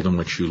of the world in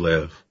which you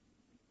live.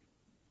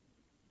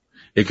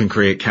 It can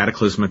create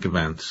cataclysmic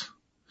events.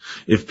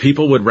 If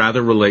people would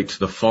rather relate to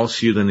the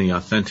false you than the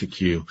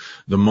authentic you,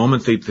 the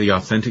moment that the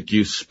authentic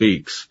you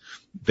speaks,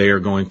 they are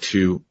going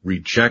to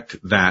reject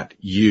that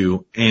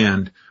you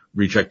and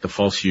reject the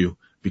false you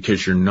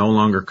because you're no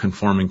longer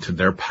conforming to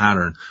their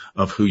pattern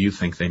of who you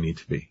think they need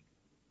to be.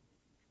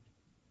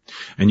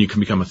 And you can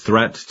become a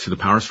threat to the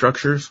power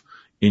structures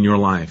in your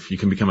life. You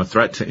can become a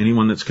threat to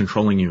anyone that's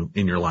controlling you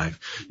in your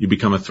life. You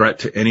become a threat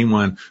to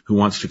anyone who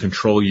wants to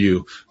control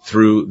you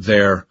through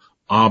their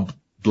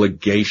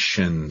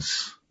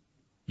obligations.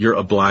 You're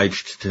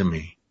obliged to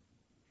me.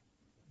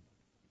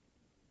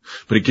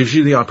 But it gives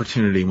you the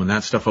opportunity when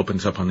that stuff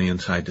opens up on the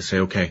inside to say,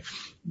 okay,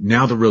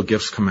 now the real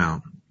gifts come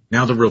out.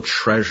 Now the real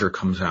treasure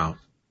comes out.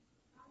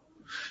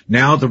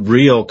 Now the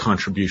real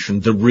contribution,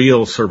 the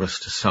real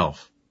service to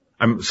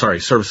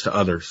service to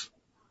others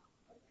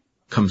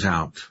comes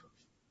out.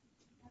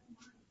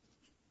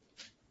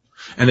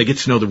 And they get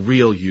to know the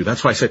real you.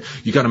 That's why I said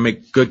you got to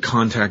make good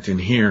contact in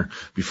here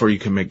before you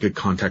can make good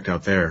contact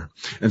out there.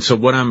 And so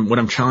what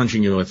I'm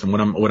challenging you with, and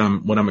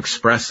what I'm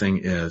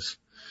expressing is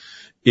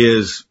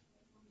the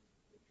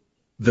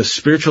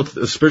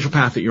spiritual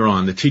path that you're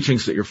on, the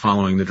teachings that you're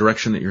following, the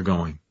direction that you're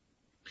going.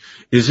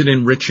 Is it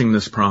enriching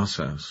this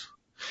process?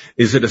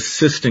 Is it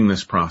assisting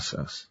this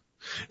process?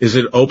 Is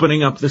it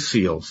opening up the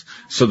seals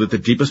so that the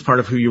deepest part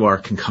of who you are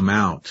can come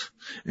out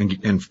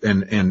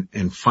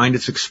and find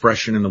its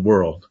expression in the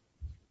world?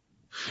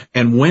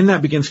 And when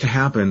that begins to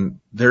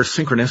happen, there are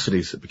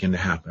synchronicities that begin to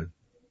happen.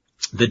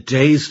 The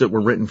days that were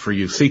written for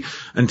you. See,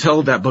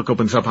 until that book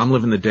opens up, I'm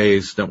living the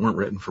days that weren't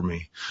written for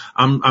me.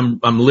 I'm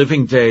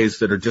living days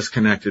that are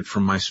disconnected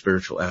from my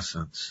spiritual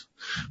essence.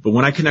 But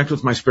when I connect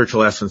with my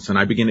spiritual essence and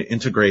I begin to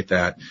integrate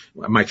that,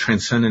 my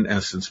transcendent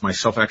essence, my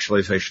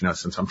self-actualization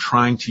essence, I'm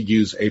trying to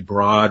use a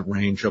broad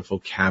range of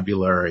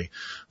vocabulary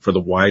for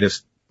the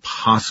widest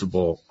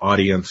possible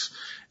audience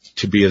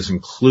to be as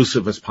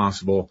inclusive as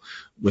possible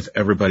with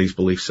everybody's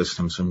belief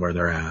systems and where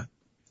they're at.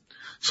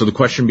 So the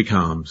question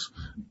becomes,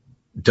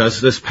 does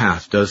this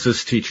path, does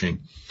this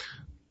teaching,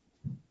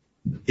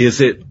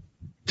 is it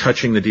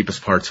touching the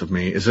deepest parts of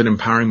me? Is it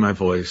empowering my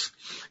voice?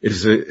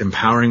 Is it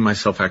empowering my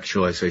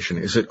self-actualization?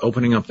 Is it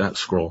opening up that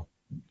scroll?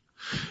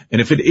 And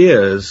if it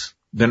is,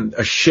 then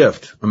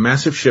a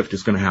massive shift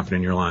is going to happen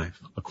in your life.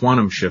 A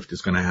quantum shift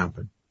is going to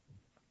happen.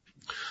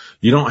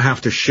 You don't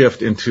have to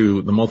shift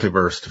into the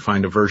multiverse to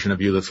find a version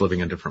of you that's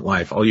living a different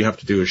life. All you have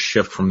to do is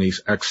shift from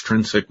these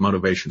extrinsic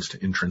motivations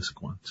to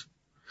intrinsic ones.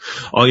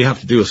 All you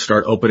have to do is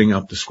start opening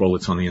up the scroll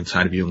that's on the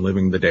inside of you and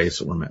living the days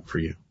that were meant for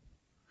you.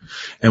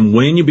 And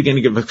when you begin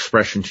to give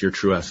expression to your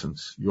true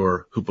essence,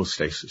 your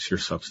hypostasis, your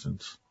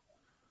substance,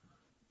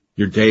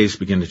 your days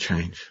begin to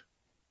change.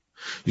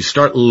 You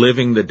start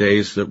living the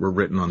days that were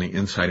written on the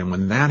inside. And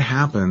when that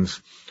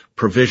happens,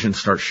 provision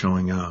starts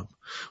showing up.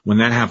 When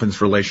that happens,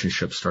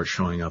 relationships start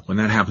showing up. When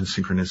that happens,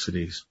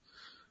 synchronicities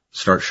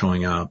start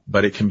showing up.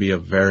 But it can be a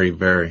very,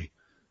 very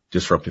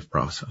disruptive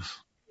process.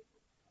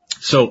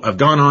 So I've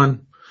gone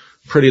on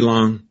pretty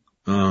long.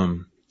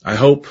 I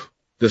hope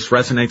this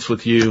resonates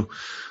with you.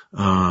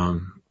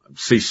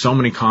 See so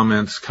many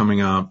comments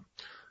coming up.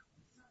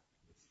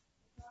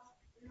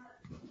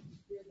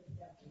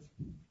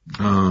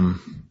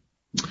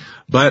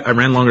 But I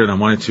ran longer than I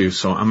wanted to,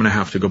 so I'm going to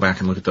have to go back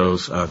and look at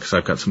those, because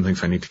I've got some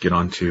things I need to get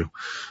on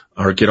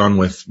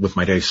with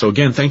my day. So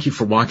again, thank you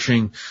for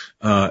watching.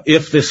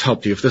 If this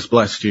helped you, if this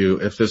blessed you,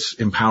 if this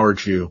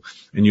empowered you,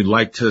 and you'd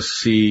like to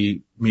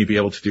see me be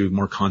able to do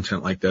more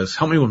content like this,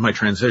 help me with my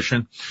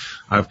transition.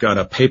 I've got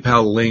a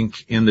PayPal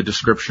link in the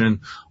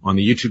description on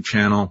the YouTube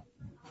channel.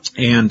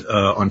 And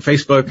on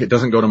Facebook, it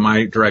doesn't go to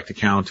my direct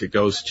account. It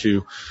goes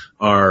to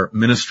our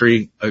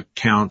ministry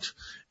account,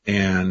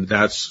 and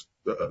that's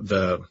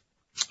the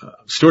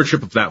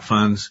stewardship of that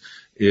funds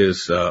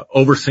is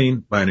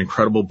overseen by an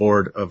incredible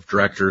board of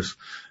directors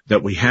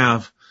that we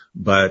have.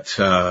 But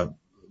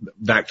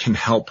that can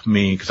help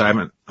me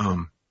because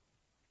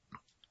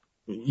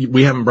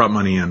we haven't brought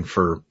money in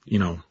for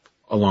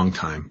a long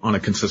time on a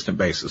consistent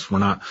basis. We're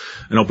not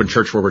an open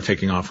church where we're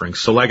taking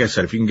offerings. So like I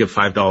said, if you can give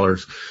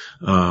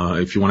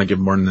 $5, if you want to give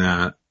more than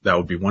that, that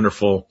would be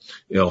wonderful.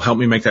 It'll help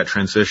me make that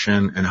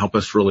transition and help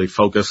us really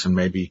focus and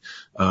maybe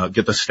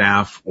get the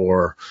staff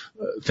or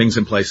things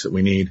in place that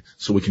we need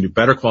so we can do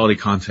better quality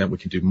content, we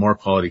can do more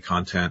quality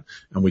content,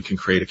 and we can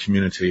create a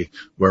community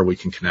where we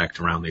can connect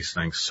around these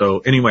things. So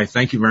anyway,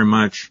 thank you very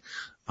much.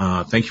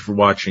 Thank you for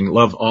watching.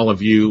 Love all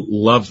of you.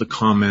 Love the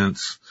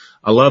comments.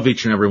 I love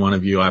each and every one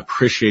of you. I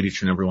appreciate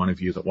each and every one of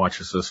you that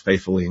watches this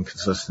faithfully and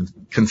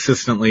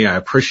consistently. I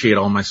appreciate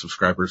all my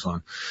subscribers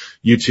on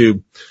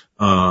YouTube.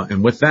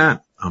 And with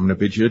that, I'm going to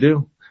bid you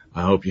adieu.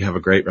 I hope you have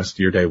a great rest of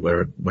your day,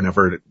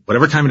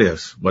 whatever time it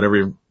is,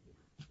 whatever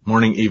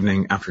morning,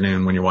 evening,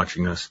 afternoon when you're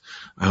watching this.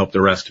 I hope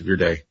the rest of your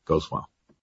day goes well.